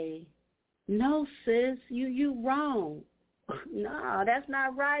say, no, sis, you wrong. No, that's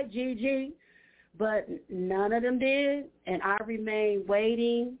not right, Gigi. But none of them did, and I remained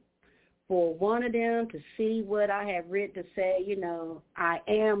waiting for one of them to see what I have written to say, you know, I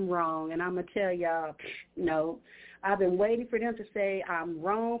am wrong. And I'm going to tell y'all, no, I've been waiting for them to say I'm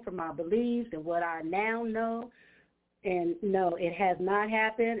wrong for my beliefs and what I now know. And, no, it has not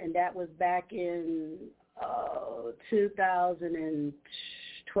happened, and that was back in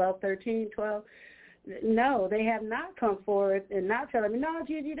 2012, 13, 12. No, they have not come forward and not telling me, no,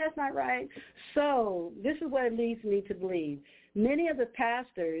 Gigi, that's not right. So this is what it leads me to believe. Many of the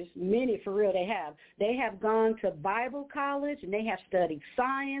pastors, many for real, they have gone to Bible college, and they have studied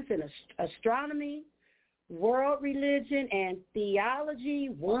science and astronomy, world religion, and theology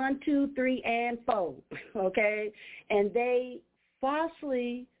 1, 2, 3, and 4, okay? And they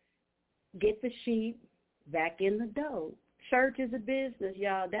falsely get the sheep back in the dough. Church is a business,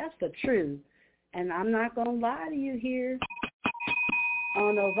 y'all. That's the truth. And I'm not going to lie to you here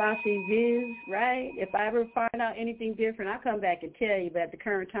on Ovasi Viz, right? If I ever find out anything different, I'll come back and tell you. But at the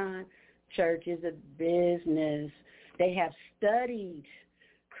current time, church is a business. They have studied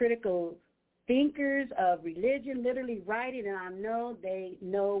critical thinkers of religion, literally writing, and I know they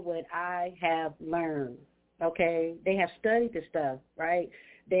know what I have learned, okay? They have studied the stuff, right?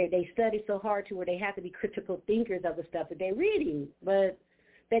 They study so hard to where they have to be critical thinkers of the stuff that they're reading, but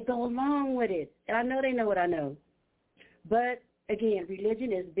they go along with it. And I know they know what I know. But, again,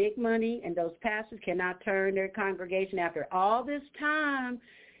 religion is big money, and those pastors cannot turn their congregation after all this time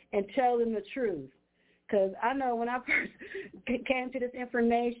and tell them the truth. Because I know when I first came to this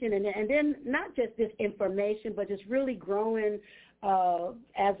information, and then not just this information, but just really growing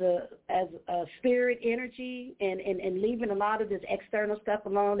as a spirit energy and leaving a lot of this external stuff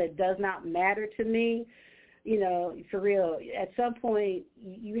alone that does not matter to me. You know, for real, at some point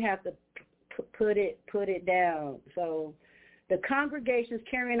you have to put it down. So the congregations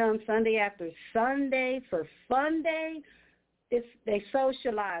carrying on Sunday after Sunday for fun day, they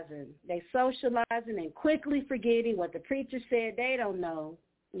socializing and quickly forgetting what the preacher said. They don't know.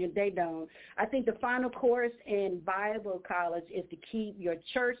 They don't. I think the final course in Bible college is to keep your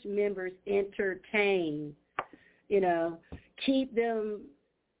church members entertained. You know, keep them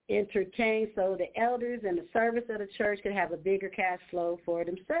entertain so the elders and the service of the church could have a bigger cash flow for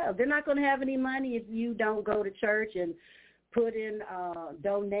themselves. They're not going to have any money if you don't go to church and put in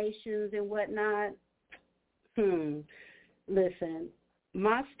donations and whatnot. Listen,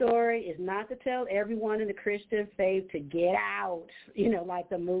 my story is not to tell everyone in the Christian faith to get out, like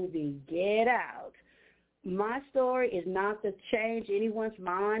the movie Get Out. My story is not to change anyone's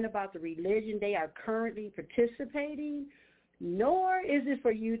mind about the religion they are currently participating, nor is it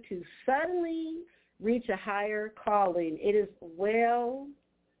for you to suddenly reach a higher calling. It is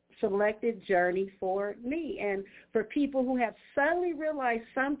well-selected journey for me and for people who have suddenly realized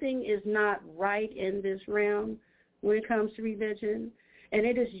something is not right in this realm when it comes to religion. And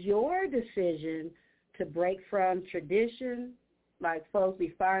it is your decision to break from tradition, like folks be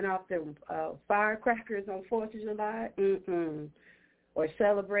firing off their firecrackers on 4th of July, or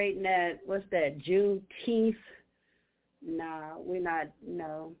celebrating that, what's that, Juneteenth. Nah, we're not,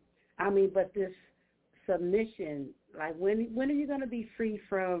 no. I mean, but this submission, like when are you going to be free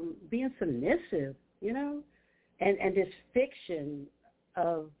from being submissive, and this fiction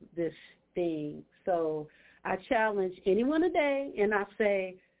of this thing. So I challenge anyone today, and I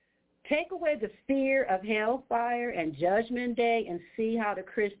say, take away the fear of hellfire and judgment day and see how the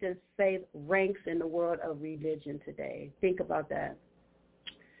Christian faith ranks in the world of religion today. Think about that.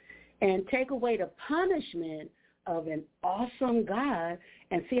 And take away the punishment of an awesome God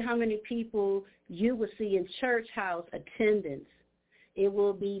and see how many people you will see in church house attendance. It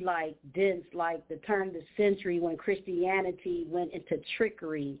will be like dense, like the turn of the century when Christianity went into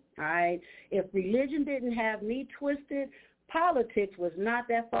trickery, all right? If religion didn't have me twisted, politics was not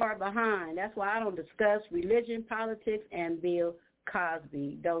that far behind. That's why I don't discuss religion, politics, and Bill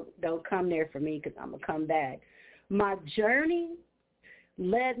Cosby. Don't come there for me because I'm going to come back. My journey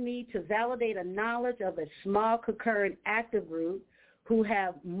led me to validate a knowledge of a small concurrent active group who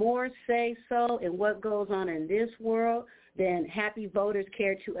have more say-so in what goes on in this world than happy voters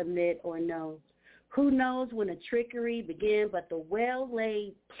care to admit or know. Who knows when the trickery began, but the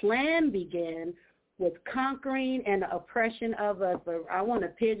well-laid plan began with conquering and the oppression of us. But I want to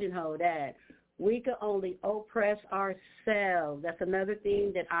pigeonhole that. We can only oppress ourselves. That's another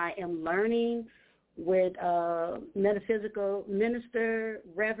thing that I am learning with metaphysical minister,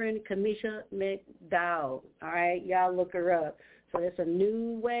 Reverend Kamisha McDowell. All right, y'all look her up. So it's a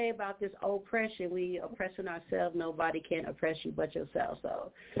new way about this oppression. We oppressing ourselves. Nobody can oppress you but yourself.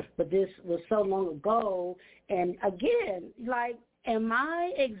 So, but this was so long ago. And again, like, am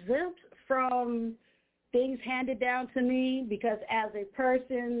I exempt from things handed down to me? Because as a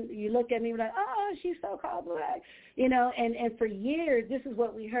person, you look at me like, oh, she's so-called black, and for years, this is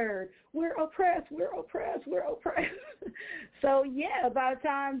what we heard. We're oppressed, we're oppressed, we're oppressed. So, yeah, by the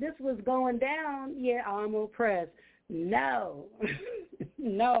time this was going down, yeah, I'm oppressed. No,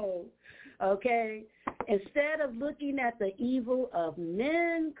 no, okay? Instead of looking at the evil of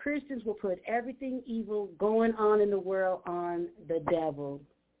men, Christians will put everything evil going on in the world on the devil.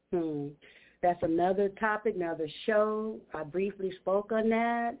 That's another topic, another show. I briefly spoke on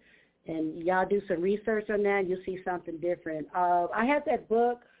that, and y'all do some research on that. You'll see something different. I had that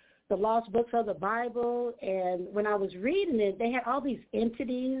book, The Lost Books of the Bible, and when I was reading it, they had all these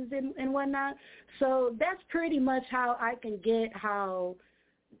entities and whatnot. So that's pretty much how I can get how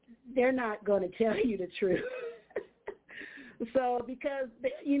they're not going to tell you the truth. So because,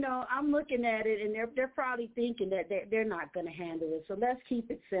 I'm looking at it, and they're probably thinking that they're not going to handle it. So let's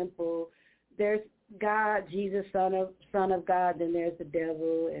keep it simple. There's God, Jesus, Son of God, then there's the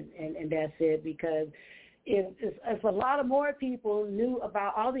devil, and that's it. Because if a lot of more people knew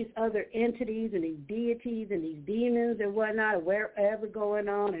about all these other entities and these deities and these demons and whatnot, wherever going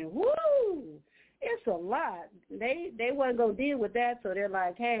on, and woo, it's a lot. They wasn't going to deal with that, so they're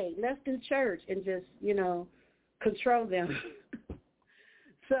like, hey, let's do church and just, control them.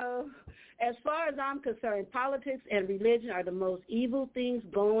 So as far as I'm concerned, politics and religion are the most evil things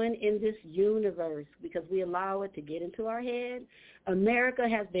going in this universe because we allow it to get into our head. America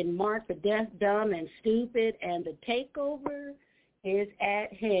has been marked for deaf, dumb, and stupid, and the takeover is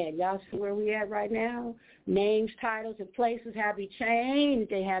at hand. Y'all see where we at right now? Names, titles, and places have been changed.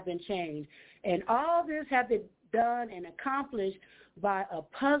 They have been changed. And all this have been done and accomplished by a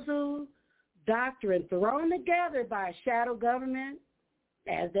puzzle doctrine thrown together by a shadow government.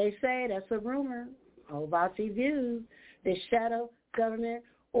 As they say, that's a rumor, Ovasi views, the shadow government,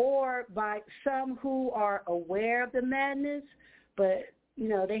 or by some who are aware of the madness, but,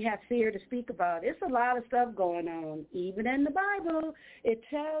 they have fear to speak about it. It's a lot of stuff going on. Even in the Bible, it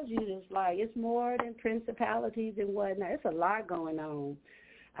tells you it's more than principalities and whatnot. It's a lot going on.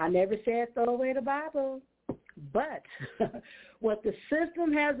 I never said throw away the Bible, But what the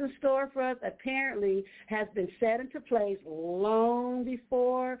system has in store for us apparently has been set into place long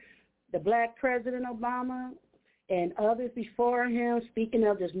before the black President Obama and others before him, speaking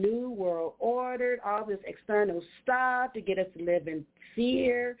of this new world order, all this external stuff to get us to live in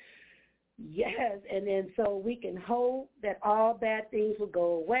fear. Yes, and then so we can hope that all bad things will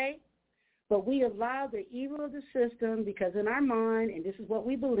go away. But we allow the evil of the system because in our mind, and this is what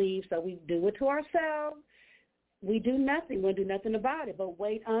we believe, so we do it to ourselves. We do nothing. We'll do nothing about it, but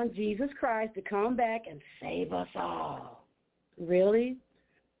wait on Jesus Christ to come back and save us all. Really?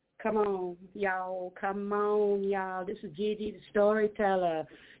 Come on, y'all. Come on, y'all. This is Gigi, the storyteller.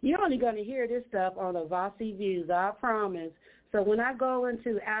 You're only going to hear this stuff on Ovasi Views, I promise. So when I go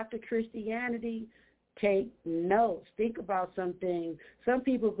into After Christianity, take notes. Think about some things. Some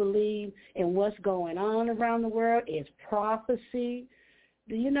people believe in what's going on around the world. It's prophecy.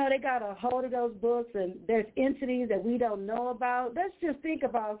 You know, they got a hold of those books, and there's entities that we don't know about. Let's just think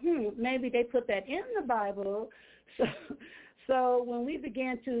about, maybe they put that in the Bible. So when we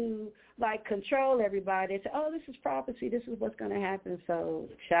begin to, like, control everybody, say, oh, this is prophecy, this is what's going to happen. So,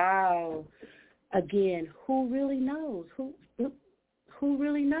 child, again, who really knows? Who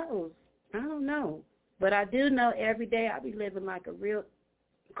really knows? I don't know. But I do know every day I be living like a real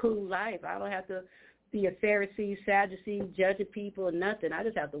cool life. I don't have to be a Pharisee, Sadducee, judging people or nothing. I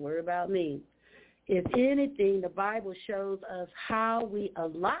just have to worry about me. If anything, the Bible shows us how we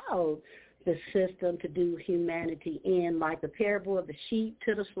allowed the system to do humanity in, like the parable of the sheep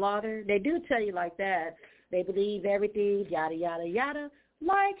to the slaughter. They do tell you like that. They believe everything, yada, yada, yada,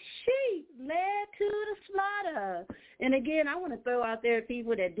 like sheep led to the slaughter. And again, I want to throw out there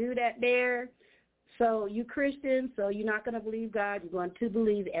people that do that there. So you Christians, so you're not going to believe God. You're going to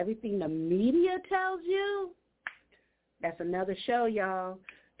believe everything the media tells you. That's another show, y'all.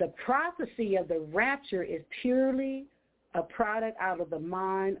 The prophecy of the rapture is purely a product out of the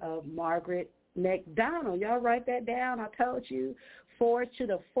mind of Margaret McDonald. Y'all write that down. I told you. Forged to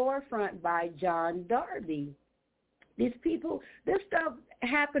the Forefront by John Darby. These people, this stuff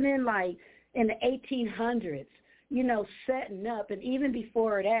happening like in the 1800s. You know, setting up, and even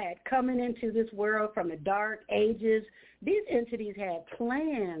before that, coming into this world from the dark ages, these entities had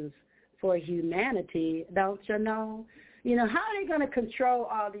plans for humanity, don't you know? You know, how are they going to control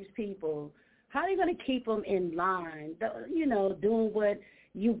all these people? How are they going to keep them in line, you know, doing what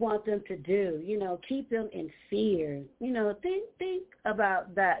you want them to do, you know, keep them in fear? You know, think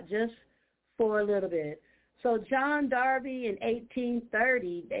about that just for a little bit. So John Darby in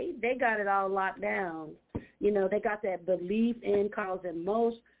 1830, they got it all locked down. You know, they got that belief in causing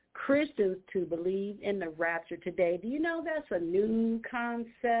most Christians to believe in the rapture today. Do you know that's a new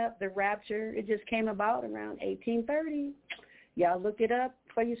concept, the rapture? It just came about around 1830. Y'all look it up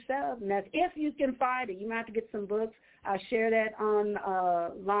for yourself. And that's if you can find it. You might have to get some books. I'll share that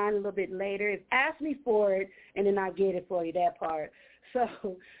online a little bit later. Ask me for it, and then I'll get it for you, that part.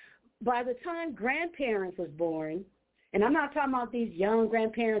 So by the time grandparents was born, and I'm not talking about these young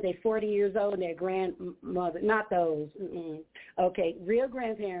grandparents, they're 40 years old and their grandmother, not those. Okay, real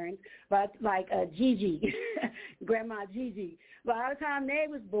grandparents, but like Gigi, Grandma Gigi. By the time they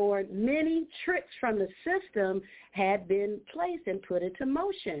was born, many tricks from the system had been placed and put into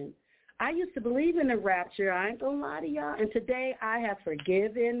motion. I used to believe in the rapture, I ain't gonna lie to y'all, and today I have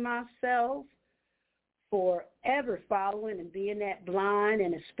forgiven myself for ever following and being that blind,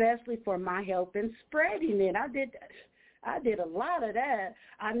 and especially for my help in spreading it. I did a lot of that.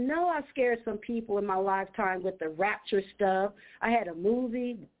 I know I scared some people in my lifetime with the rapture stuff. I had a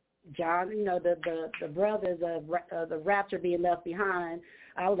movie, John, you know, the brothers of the rapture being left behind.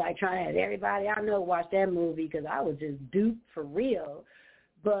 I was like trying to have everybody I know watch that movie because I was just duped for real.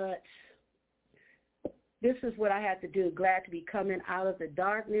 But this is what I had to do. Glad to be coming out of the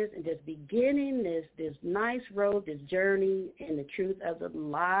darkness and just beginning this nice road, this journey in the truth of the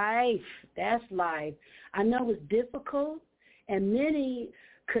life. That's life. I know it's difficult, and many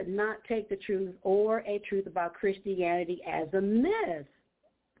could not take the truth or a truth about Christianity as a myth.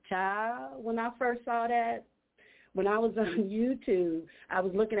 Child, when I first saw that, when I was on YouTube, I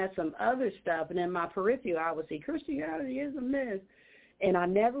was looking at some other stuff, and in my peripheral, I would see Christianity is a myth. And I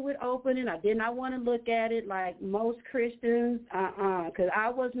never would open it. I did not want to look at it like most Christians, because I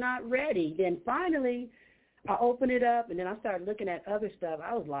was not ready. Then finally, I opened it up, and then I started looking at other stuff.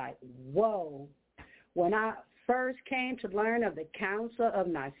 I was like, whoa. When I first came to learn of the Council of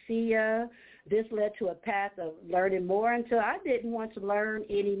Nicaea, this led to a path of learning more until I didn't want to learn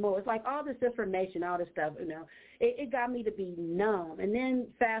anymore. It's like all this information, all this stuff, you know, it got me to be numb. And then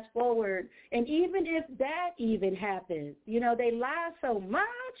fast forward, and even if that even happens, you know, they lie so much,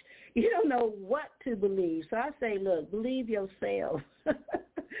 You don't know what to believe. So I say, look, believe yourself.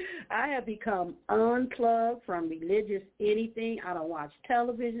 I have become unplugged from religious anything. I don't watch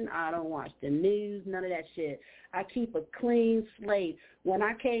television. I don't watch the news, none of that shit. I keep a clean slate. When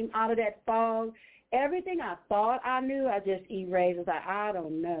I came out of that fog, everything I thought I knew, I just erased. I was like, I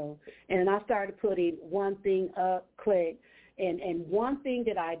don't know. And I started putting one thing up, click. And one thing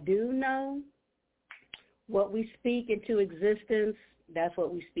that I do know, what we speak into existence, that's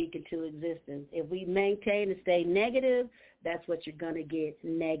what we speak into existence. If we maintain and stay negative, that's what you're going to get,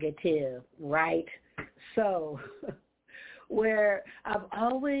 negative, right? So where I've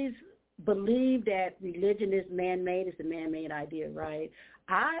always believed that religion is man-made, it's a man-made idea, right?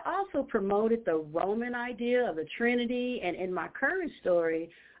 I also promoted the Roman idea of the Trinity, and in my current story,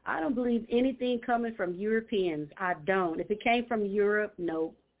 I don't believe anything coming from Europeans. I don't. If it came from Europe,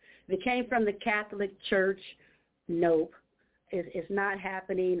 nope. If it came from the Catholic Church, nope. It's not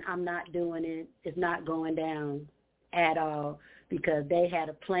happening. I'm not doing it. It's not going down at all because they had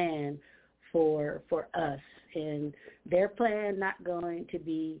a plan for us, and their plan not going to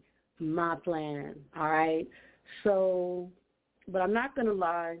be my plan, all right? So, but I'm not going to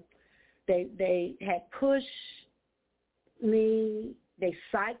lie. They had pushed me. They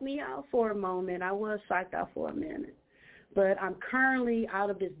psyched me out for a moment. I was psyched out for a minute. But I'm currently out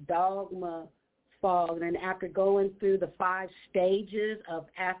of this dogma fog, and after going through the 5 stages of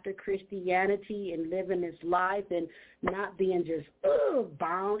after Christianity and living this life and not being just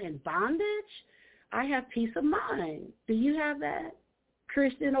bound in bondage, I have peace of mind. Do you have that?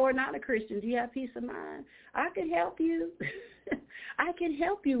 Christian or not a Christian, do you have peace of mind? I can help you. I can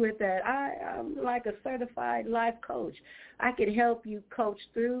help you with that. I'm like a certified life coach. I can help you coach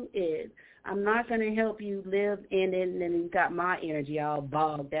through it. I'm not going to help you live in it and then you got my energy all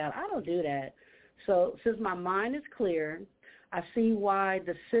bogged down. I don't do that. So since my mind is clear, I see why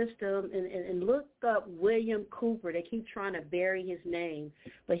the system, and look up William Cooper. They keep trying to bury his name,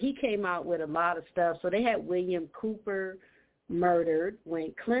 but he came out with a lot of stuff. So they had William Cooper murdered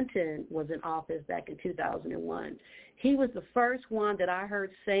when Clinton was in office back in 2001. He was the first one that I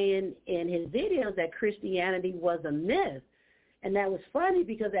heard saying in his videos that Christianity was a myth. And that was funny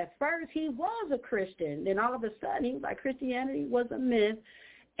because at first he was a Christian. Then all of a sudden he was like, Christianity was a myth.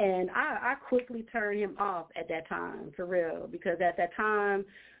 And I quickly turned him off at that time, for real, because at that time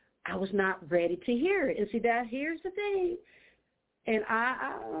I was not ready to hear it. And see, here's the thing. And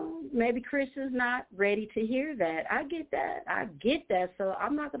I maybe Christians not ready to hear that. I get that. So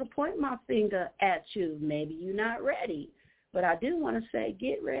I'm not going to point my finger at you. Maybe you're not ready. But I do want to say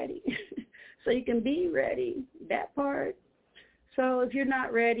get ready so you can be ready, that part. So if you're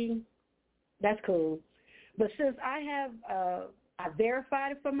not ready, that's cool. But since I have I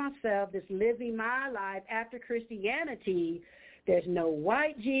verified it for myself, this living my life after Christianity, there's no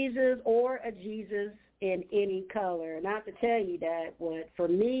white Jesus or a Jesus in any color. Not to tell you that, but for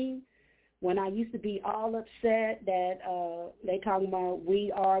me, when I used to be all upset that they talking about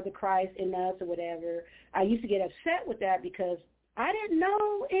we are the Christ in us or whatever, I used to get upset with that because I didn't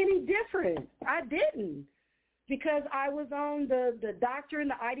know any different. I didn't. Because I was on the doctrine,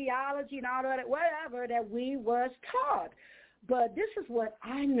 the ideology, and all that, whatever, that we was taught. But this is what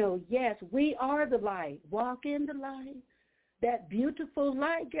I know. Yes, we are the light. Walk in the light. That beautiful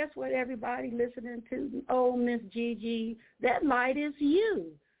light, guess what, everybody listening to? Oh, Miss Gigi, that light is you.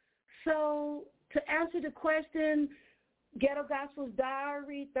 So to answer the question, Ghetto Gospel's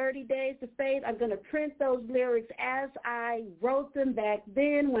Diary, 30 Days to Faith, I'm going to print those lyrics as I wrote them back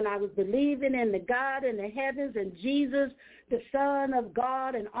then when I was believing in the God in the heavens and Jesus, the Son of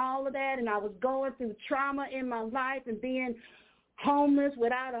God and all of that, and I was going through trauma in my life and being homeless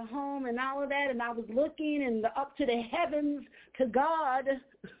without a home and all of that, and I was looking up to the heavens to God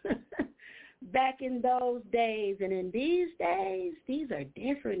back in those days. And in these days, these are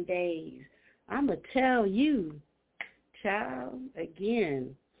different days. I'm going to tell you, child,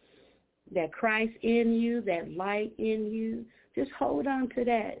 again, that Christ in you, that light in you, just hold on to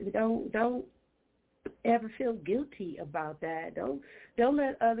that. Don't ever feel guilty about that. Don't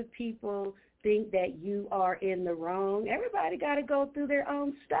let other people think that you are in the wrong. Everybody got to go through their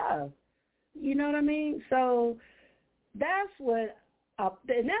own stuff. You know what I mean? So that's what,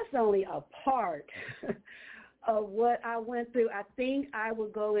 and that's only a part of what I went through. I think I will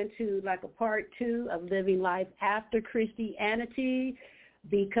go into like a part 2 of living life after Christianity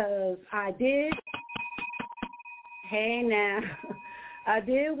because I did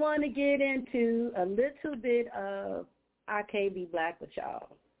want to get into a little bit of I Can't Be Black with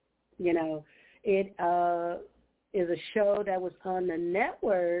Y'all. You know, it is a show that was on the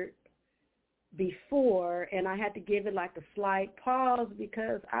network before, and I had to give it like a slight pause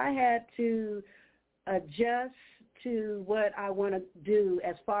because I had to adjust to what I want to do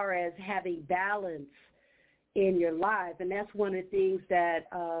as far as having balance in your life. And that's one of the things that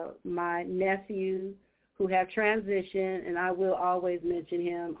my nephew who have transitioned, and I will always mention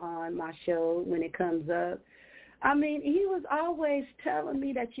him on my show when it comes up. I mean, he was always telling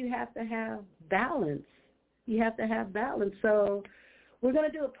me that you have to have balance. You have to have balance. So we're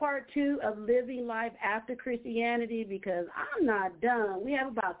going to do a part 2 of living life after Christianity because I'm not done. We have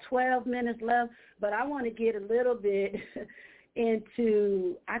about 12 minutes left, but I want to get a little bit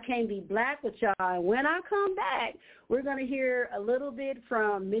into I Can't Be Black with y'all. And when I come back, we're going to hear a little bit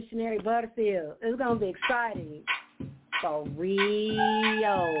from Missionary Butterfield. It's going to be exciting. For real.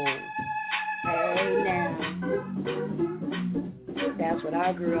 Hey, now. That's what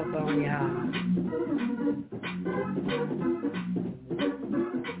I grew up on, y'all.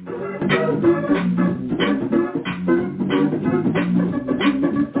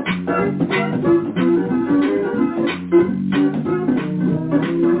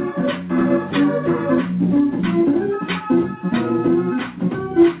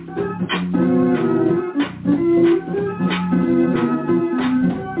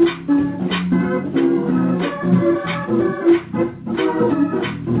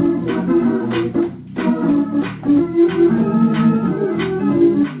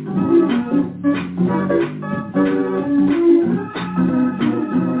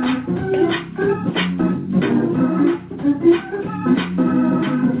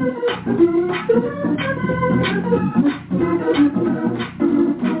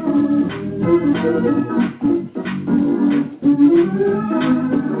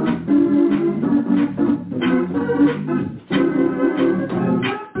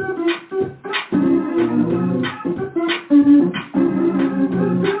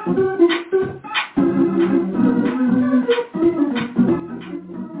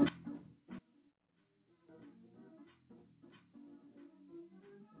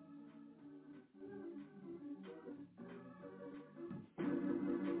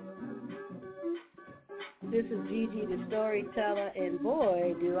 This is Gigi the Storyteller, and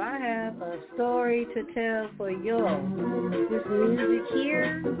boy, do I have a story to tell for y'all. This music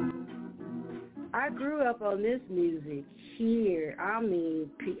here, I grew up on this music here. I mean,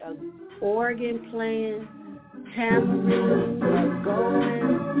 organ playing, tambourine,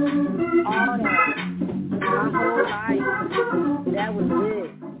 going, all that. My whole life, that was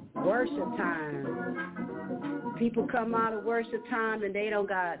it. Worship time. People come out of worship time and they don't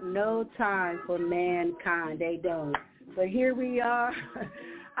got no time for mankind. They don't. But here we are.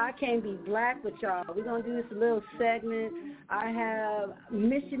 I Can't Be Black with y'all. We're going to do this little segment. I have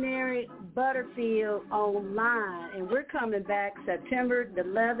Missionary Butterfield online, and we're coming back September the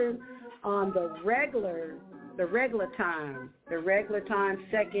 11th on the regular time,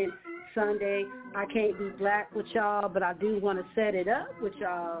 second Sunday. I Can't Be Black with y'all, but I do want to set it up with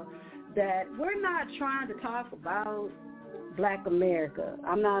y'all that we're not trying to talk about Black America.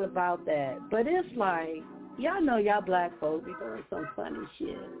 I'm not about that. But it's like, y'all know y'all black folk be doing some funny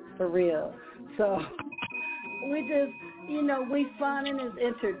shit, for real. So we just, we fun and it's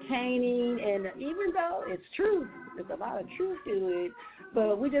entertaining, and even though it's truth, there's a lot of truth to it,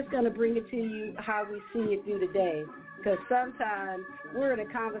 but we're just going to bring it to you how we see it through the day. Because sometimes we're in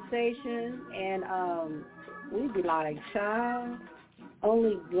a conversation and we be like, child,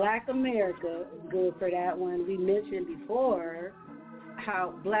 only Black America good for that one. We mentioned before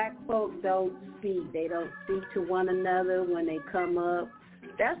how black folks don't speak. They don't speak to one another when they come up.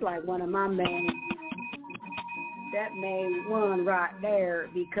 That's like one of my main one right there,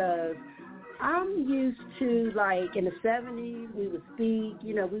 because I'm used to, like, in the 70s, we would speak,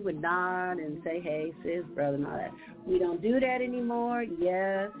 we would nod and say, hey, sis, brother, and all that. We don't do that anymore.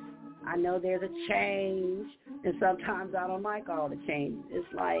 Yes, I know there's a change, and sometimes I don't like all the changes.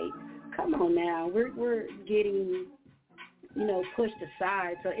 It's like, come on now, we're getting, pushed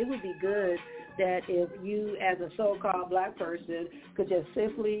aside. So it would be good that if you, as a so-called black person, could just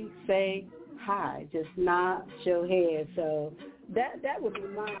simply say hi, just nod your head. So that would be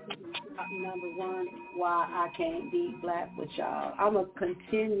my number one why I can't be black with y'all. I'm going to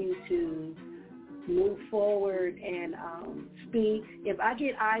continue to move forward and speak. If I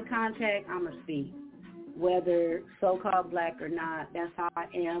get eye contact, I'm going to speak, whether so-called black or not. That's how I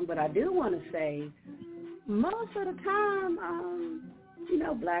am. But I do want to say, most of the time,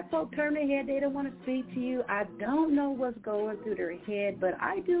 black folk turn their head. They don't want to speak to you. I don't know what's going through their head, but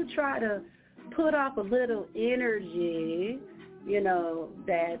I do try to put off a little energy,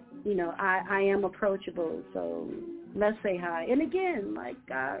 that, I am approachable. So Let's say hi. And again, like,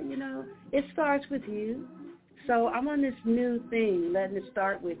 it starts with you. So I'm on this new thing, letting it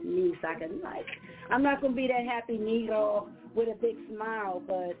start with me so I can, I'm not going to be that happy Negro with a big smile,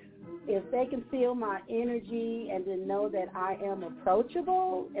 but if they can feel my energy and then know that I am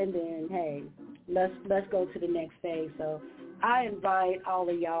approachable, and then, hey, let's go to the next phase. So I invite all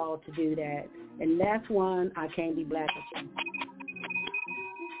of y'all to do that. And that's one, I Can't Be Black with y'all.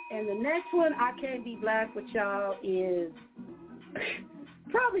 And the next one, I Can't Be Black with y'all, is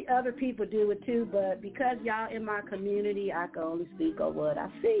probably other people do it too, but because y'all in my community, I can only speak on what I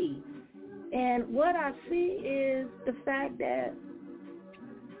see. And what I see is the fact that,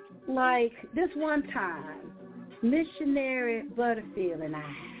 like, this one time, Missionary, Butterfield, and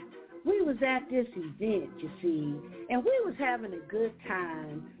I, we was at this event, you see, and we was having a good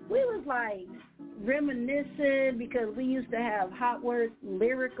time. We was, like, reminiscing because we used to have Hot Words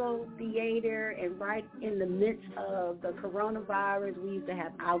lyrical theater, and right in the midst of the coronavirus, we used to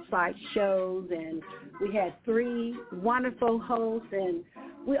have outside shows, and we had 3 wonderful hosts, and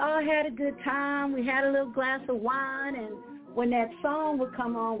we all had a good time. We had a little glass of wine, and when that song would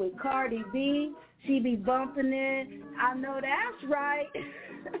come on with Cardi B, she'd be bumping it. I know that's right.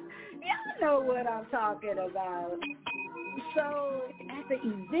 Y'all know what I'm talking about. So at the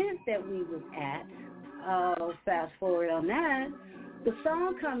event that we was at, fast forward on that, the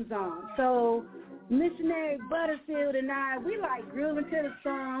song comes on. So Missionary, Butterfield, and I, we grooving to the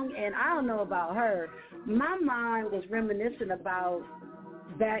song, and I don't know about her. My mind was reminiscing about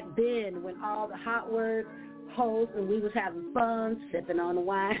back then when all the Hot Words hosts and we was having fun, sipping on the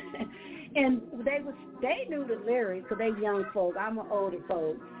wine, and they knew the lyrics because they young folk. I'm an older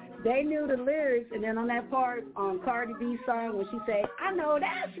folk. They knew the lyrics, and then on that part on Cardi B's song when she said, I know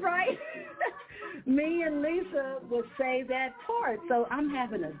that's right, me and Lisa would say that part. So I'm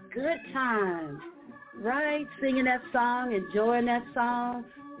having a good time, right, singing that song, enjoying that song,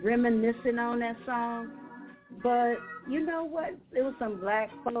 reminiscing on that song. But you know what? There was some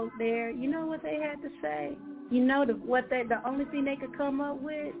black folk there. You know what they had to say? You know the only thing they could come up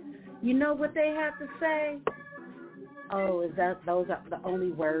with? You know what they have to say? Oh, those are the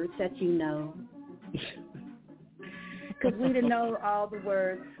only words that you know? Because we didn't know all the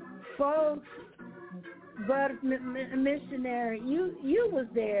words. Folks, but Missionary, you was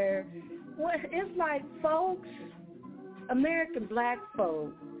there. Well, it's like folks, American black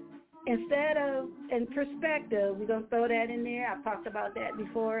folk, instead of, in perspective, we're going to throw that in there. I've talked about that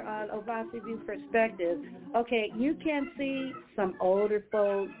before on Ovasi View Perspective. Okay, you can see some older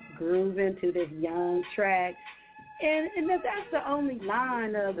folks grooving to this young track. And that's the only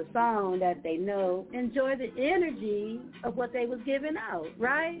line of the song that they know. Enjoy the energy of what they was giving out,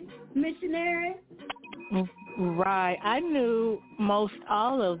 right, Missionary? Right. I knew most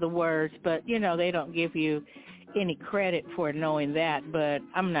all of the words, but, they don't give you any credit for knowing that, but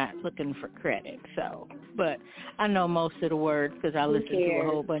I'm not looking for credit. So, but I know most of the words because I listen to a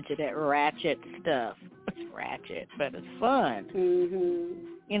whole bunch of that ratchet stuff. It's ratchet, but it's fun. Mm-hmm.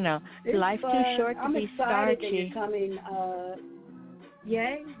 Life's too short to be starchy. I'm excited that you're coming.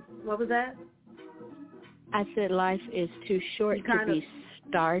 Yay? What was that? I said life is too short to be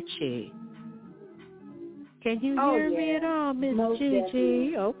starchy. Can you hear me at all, Miss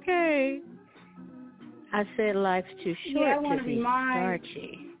Gigi? Okay. I said life's too short to be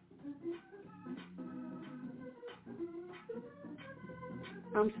starchy.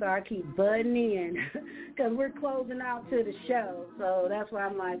 I'm sorry, I keep butting in because we're closing out to the show. So that's why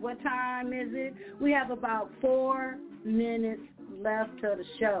I'm like, what time is it? We have about 4 minutes left to the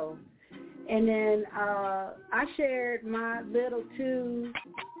show. And then I shared my little 2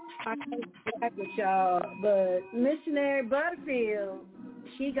 I can't back with y'all, but Missionary Butterfield,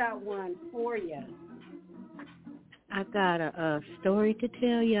 she got one for you. I got a story to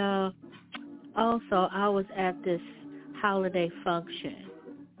tell y'all. Also, I was at this holiday function,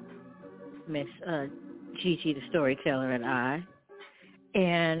 Miss Gigi the Storyteller and I,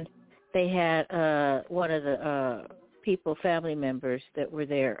 and they had one of the family members that were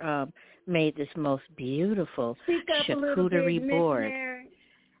there made this most beautiful charcuterie board.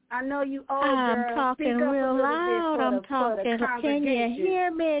 I know you old I'm girl. talking real loud. I'm talking. Can you hear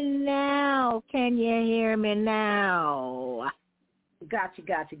me now? Can you hear me now? Gotcha.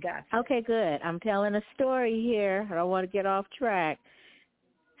 Okay, good. I'm telling a story here. I don't want to get off track.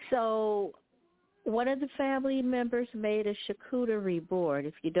 So one of the family members made a charcuterie board.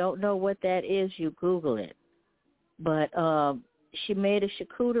 If you don't know what that is, you Google it. But she made a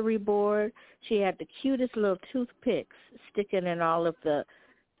charcuterie board. She had the cutest little toothpicks sticking in all of the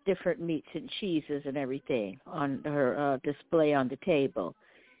different meats and cheeses and everything on her display on the table.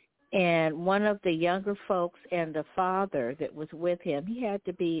 And one of the younger folks and the father that was with him, he had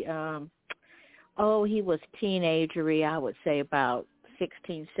to be, he was teenagery, I would say about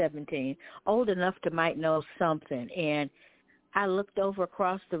 16, 17, old enough to might know something. And I looked over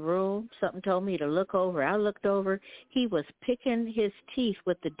across the room. Something told me to look over. I looked over. He was picking his teeth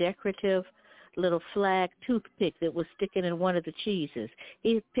with the decorative little flag toothpick that was sticking in one of the cheeses.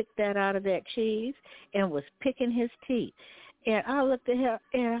 He picked that out of that cheese and was picking his teeth. And I looked at her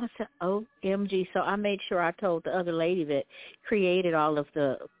and I said, OMG. So I made sure I told the other lady that created all of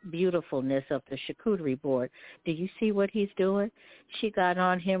the beautifulness of the charcuterie board, do you see what he's doing? She got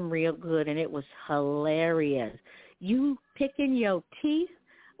on him real good, and it was hilarious. You picking your teeth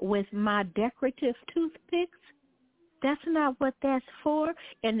with my decorative toothpicks? That's not what that's for.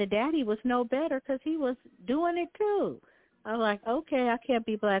 And the daddy was no better because he was doing it too. I was like, okay, I can't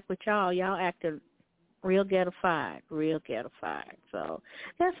be black with y'all. Y'all acting real ghetto-fied. So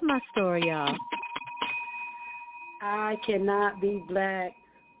that's my story, y'all. I cannot be black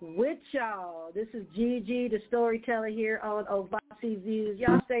with y'all. This is Gigi, the storyteller here on Ovasi Views.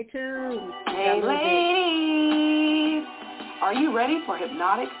 Y'all stay tuned. Hey, ladies. Are you ready for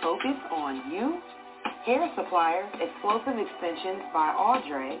hypnotic focus on you? Hair supplier Explosive Extensions by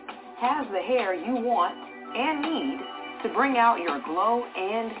Audrey has the hair you want and need to bring out your glow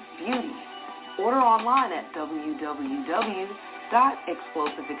and beauty. Order online at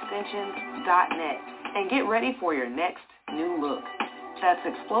www.explosiveextensions.net and get ready for your next new look. That's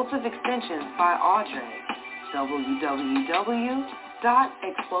Explosive Extensions by Audrey.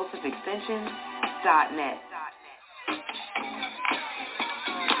 www.explosiveextensions.net.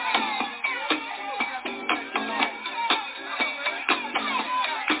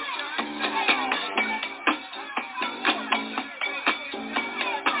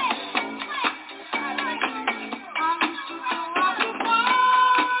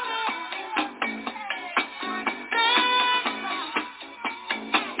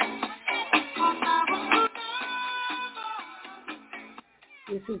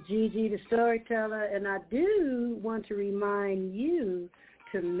 This is Gigi, the storyteller, and I do want to remind you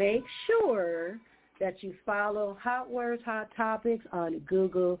to make sure that you follow Hot Words, Hot Topics on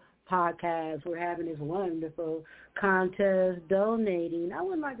Google Podcasts. We're having this wonderful contest donating. I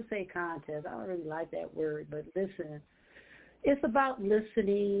wouldn't like to say contest. I don't really like that word, but listen, it's about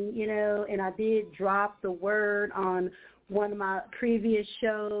listening, and I did drop the word on one of my previous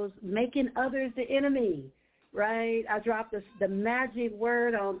shows, making others the enemy. Right? I dropped the magic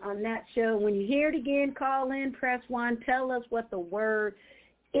word on that show. When you hear it again, call in, press 1, tell us what the word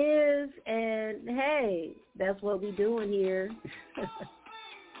is, and hey, that's what we're doing here.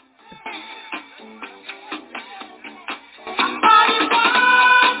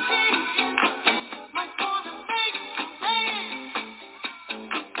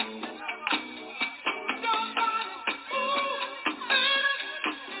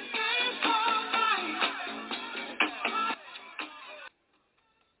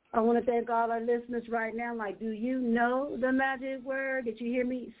 I want to thank all our listeners right now. Like, do you know the magic word? Did you hear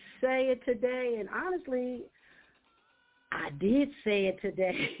me say it today? And honestly, I did say it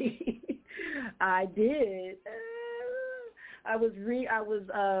today. I did. I was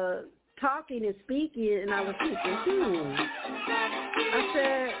talking and speaking, and I was thinking, I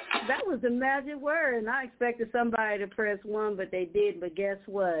said, that was the magic word. And I expected somebody to press 1, but they didn't. But guess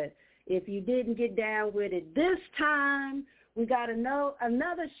what? If you didn't get down with it this time, we got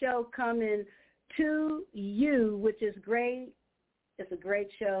another show coming to you, which is great. It's a great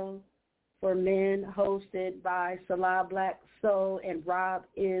show for men, hosted by Salah Black Soul, and Rob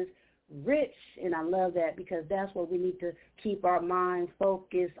is Rich. And I love that because that's what we need to keep our mind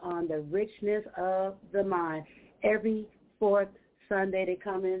focused on, the richness of the mind. Every fourth Sunday they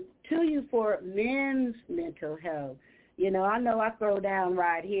come in to you for men's mental health. I know I throw down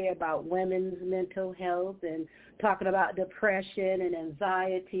right here about women's mental health and talking about depression and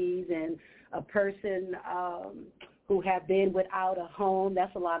anxieties and a person who have been without a home.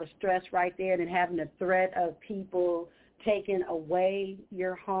 That's a lot of stress right there. And then having the threat of people taking away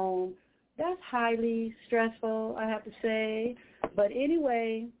your home, that's highly stressful, I have to say. But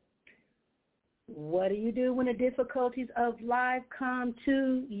anyway, what do you do when the difficulties of life come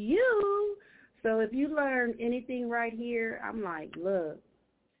to you? So if you learn anything right here, I'm like, look,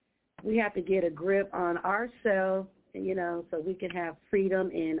 we have to get a grip on ourselves, so we can have freedom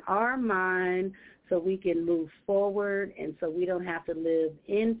in our mind, so we can move forward, and so we don't have to live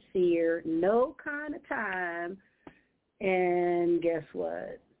in fear no kind of time. And guess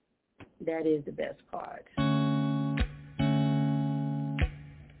what? That is the best part.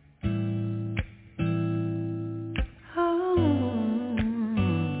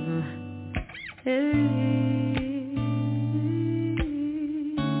 Hey, you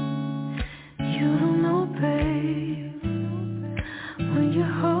don't know, babe, when you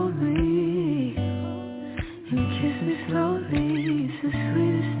hold me and kiss me slowly, it's the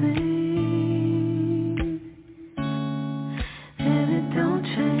sweetest thing, and it don't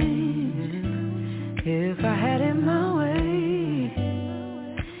change. If I had it my way,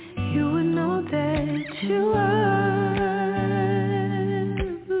 you would know that you are.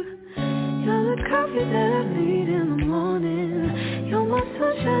 You're the coffee that I need in the morning. You're my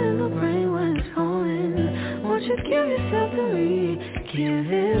sunshine in the rain when it's pouring. Won't you give yourself to me?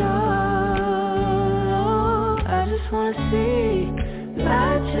 Give it all. I just wanna see.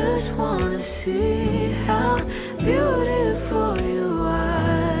 I just wanna see.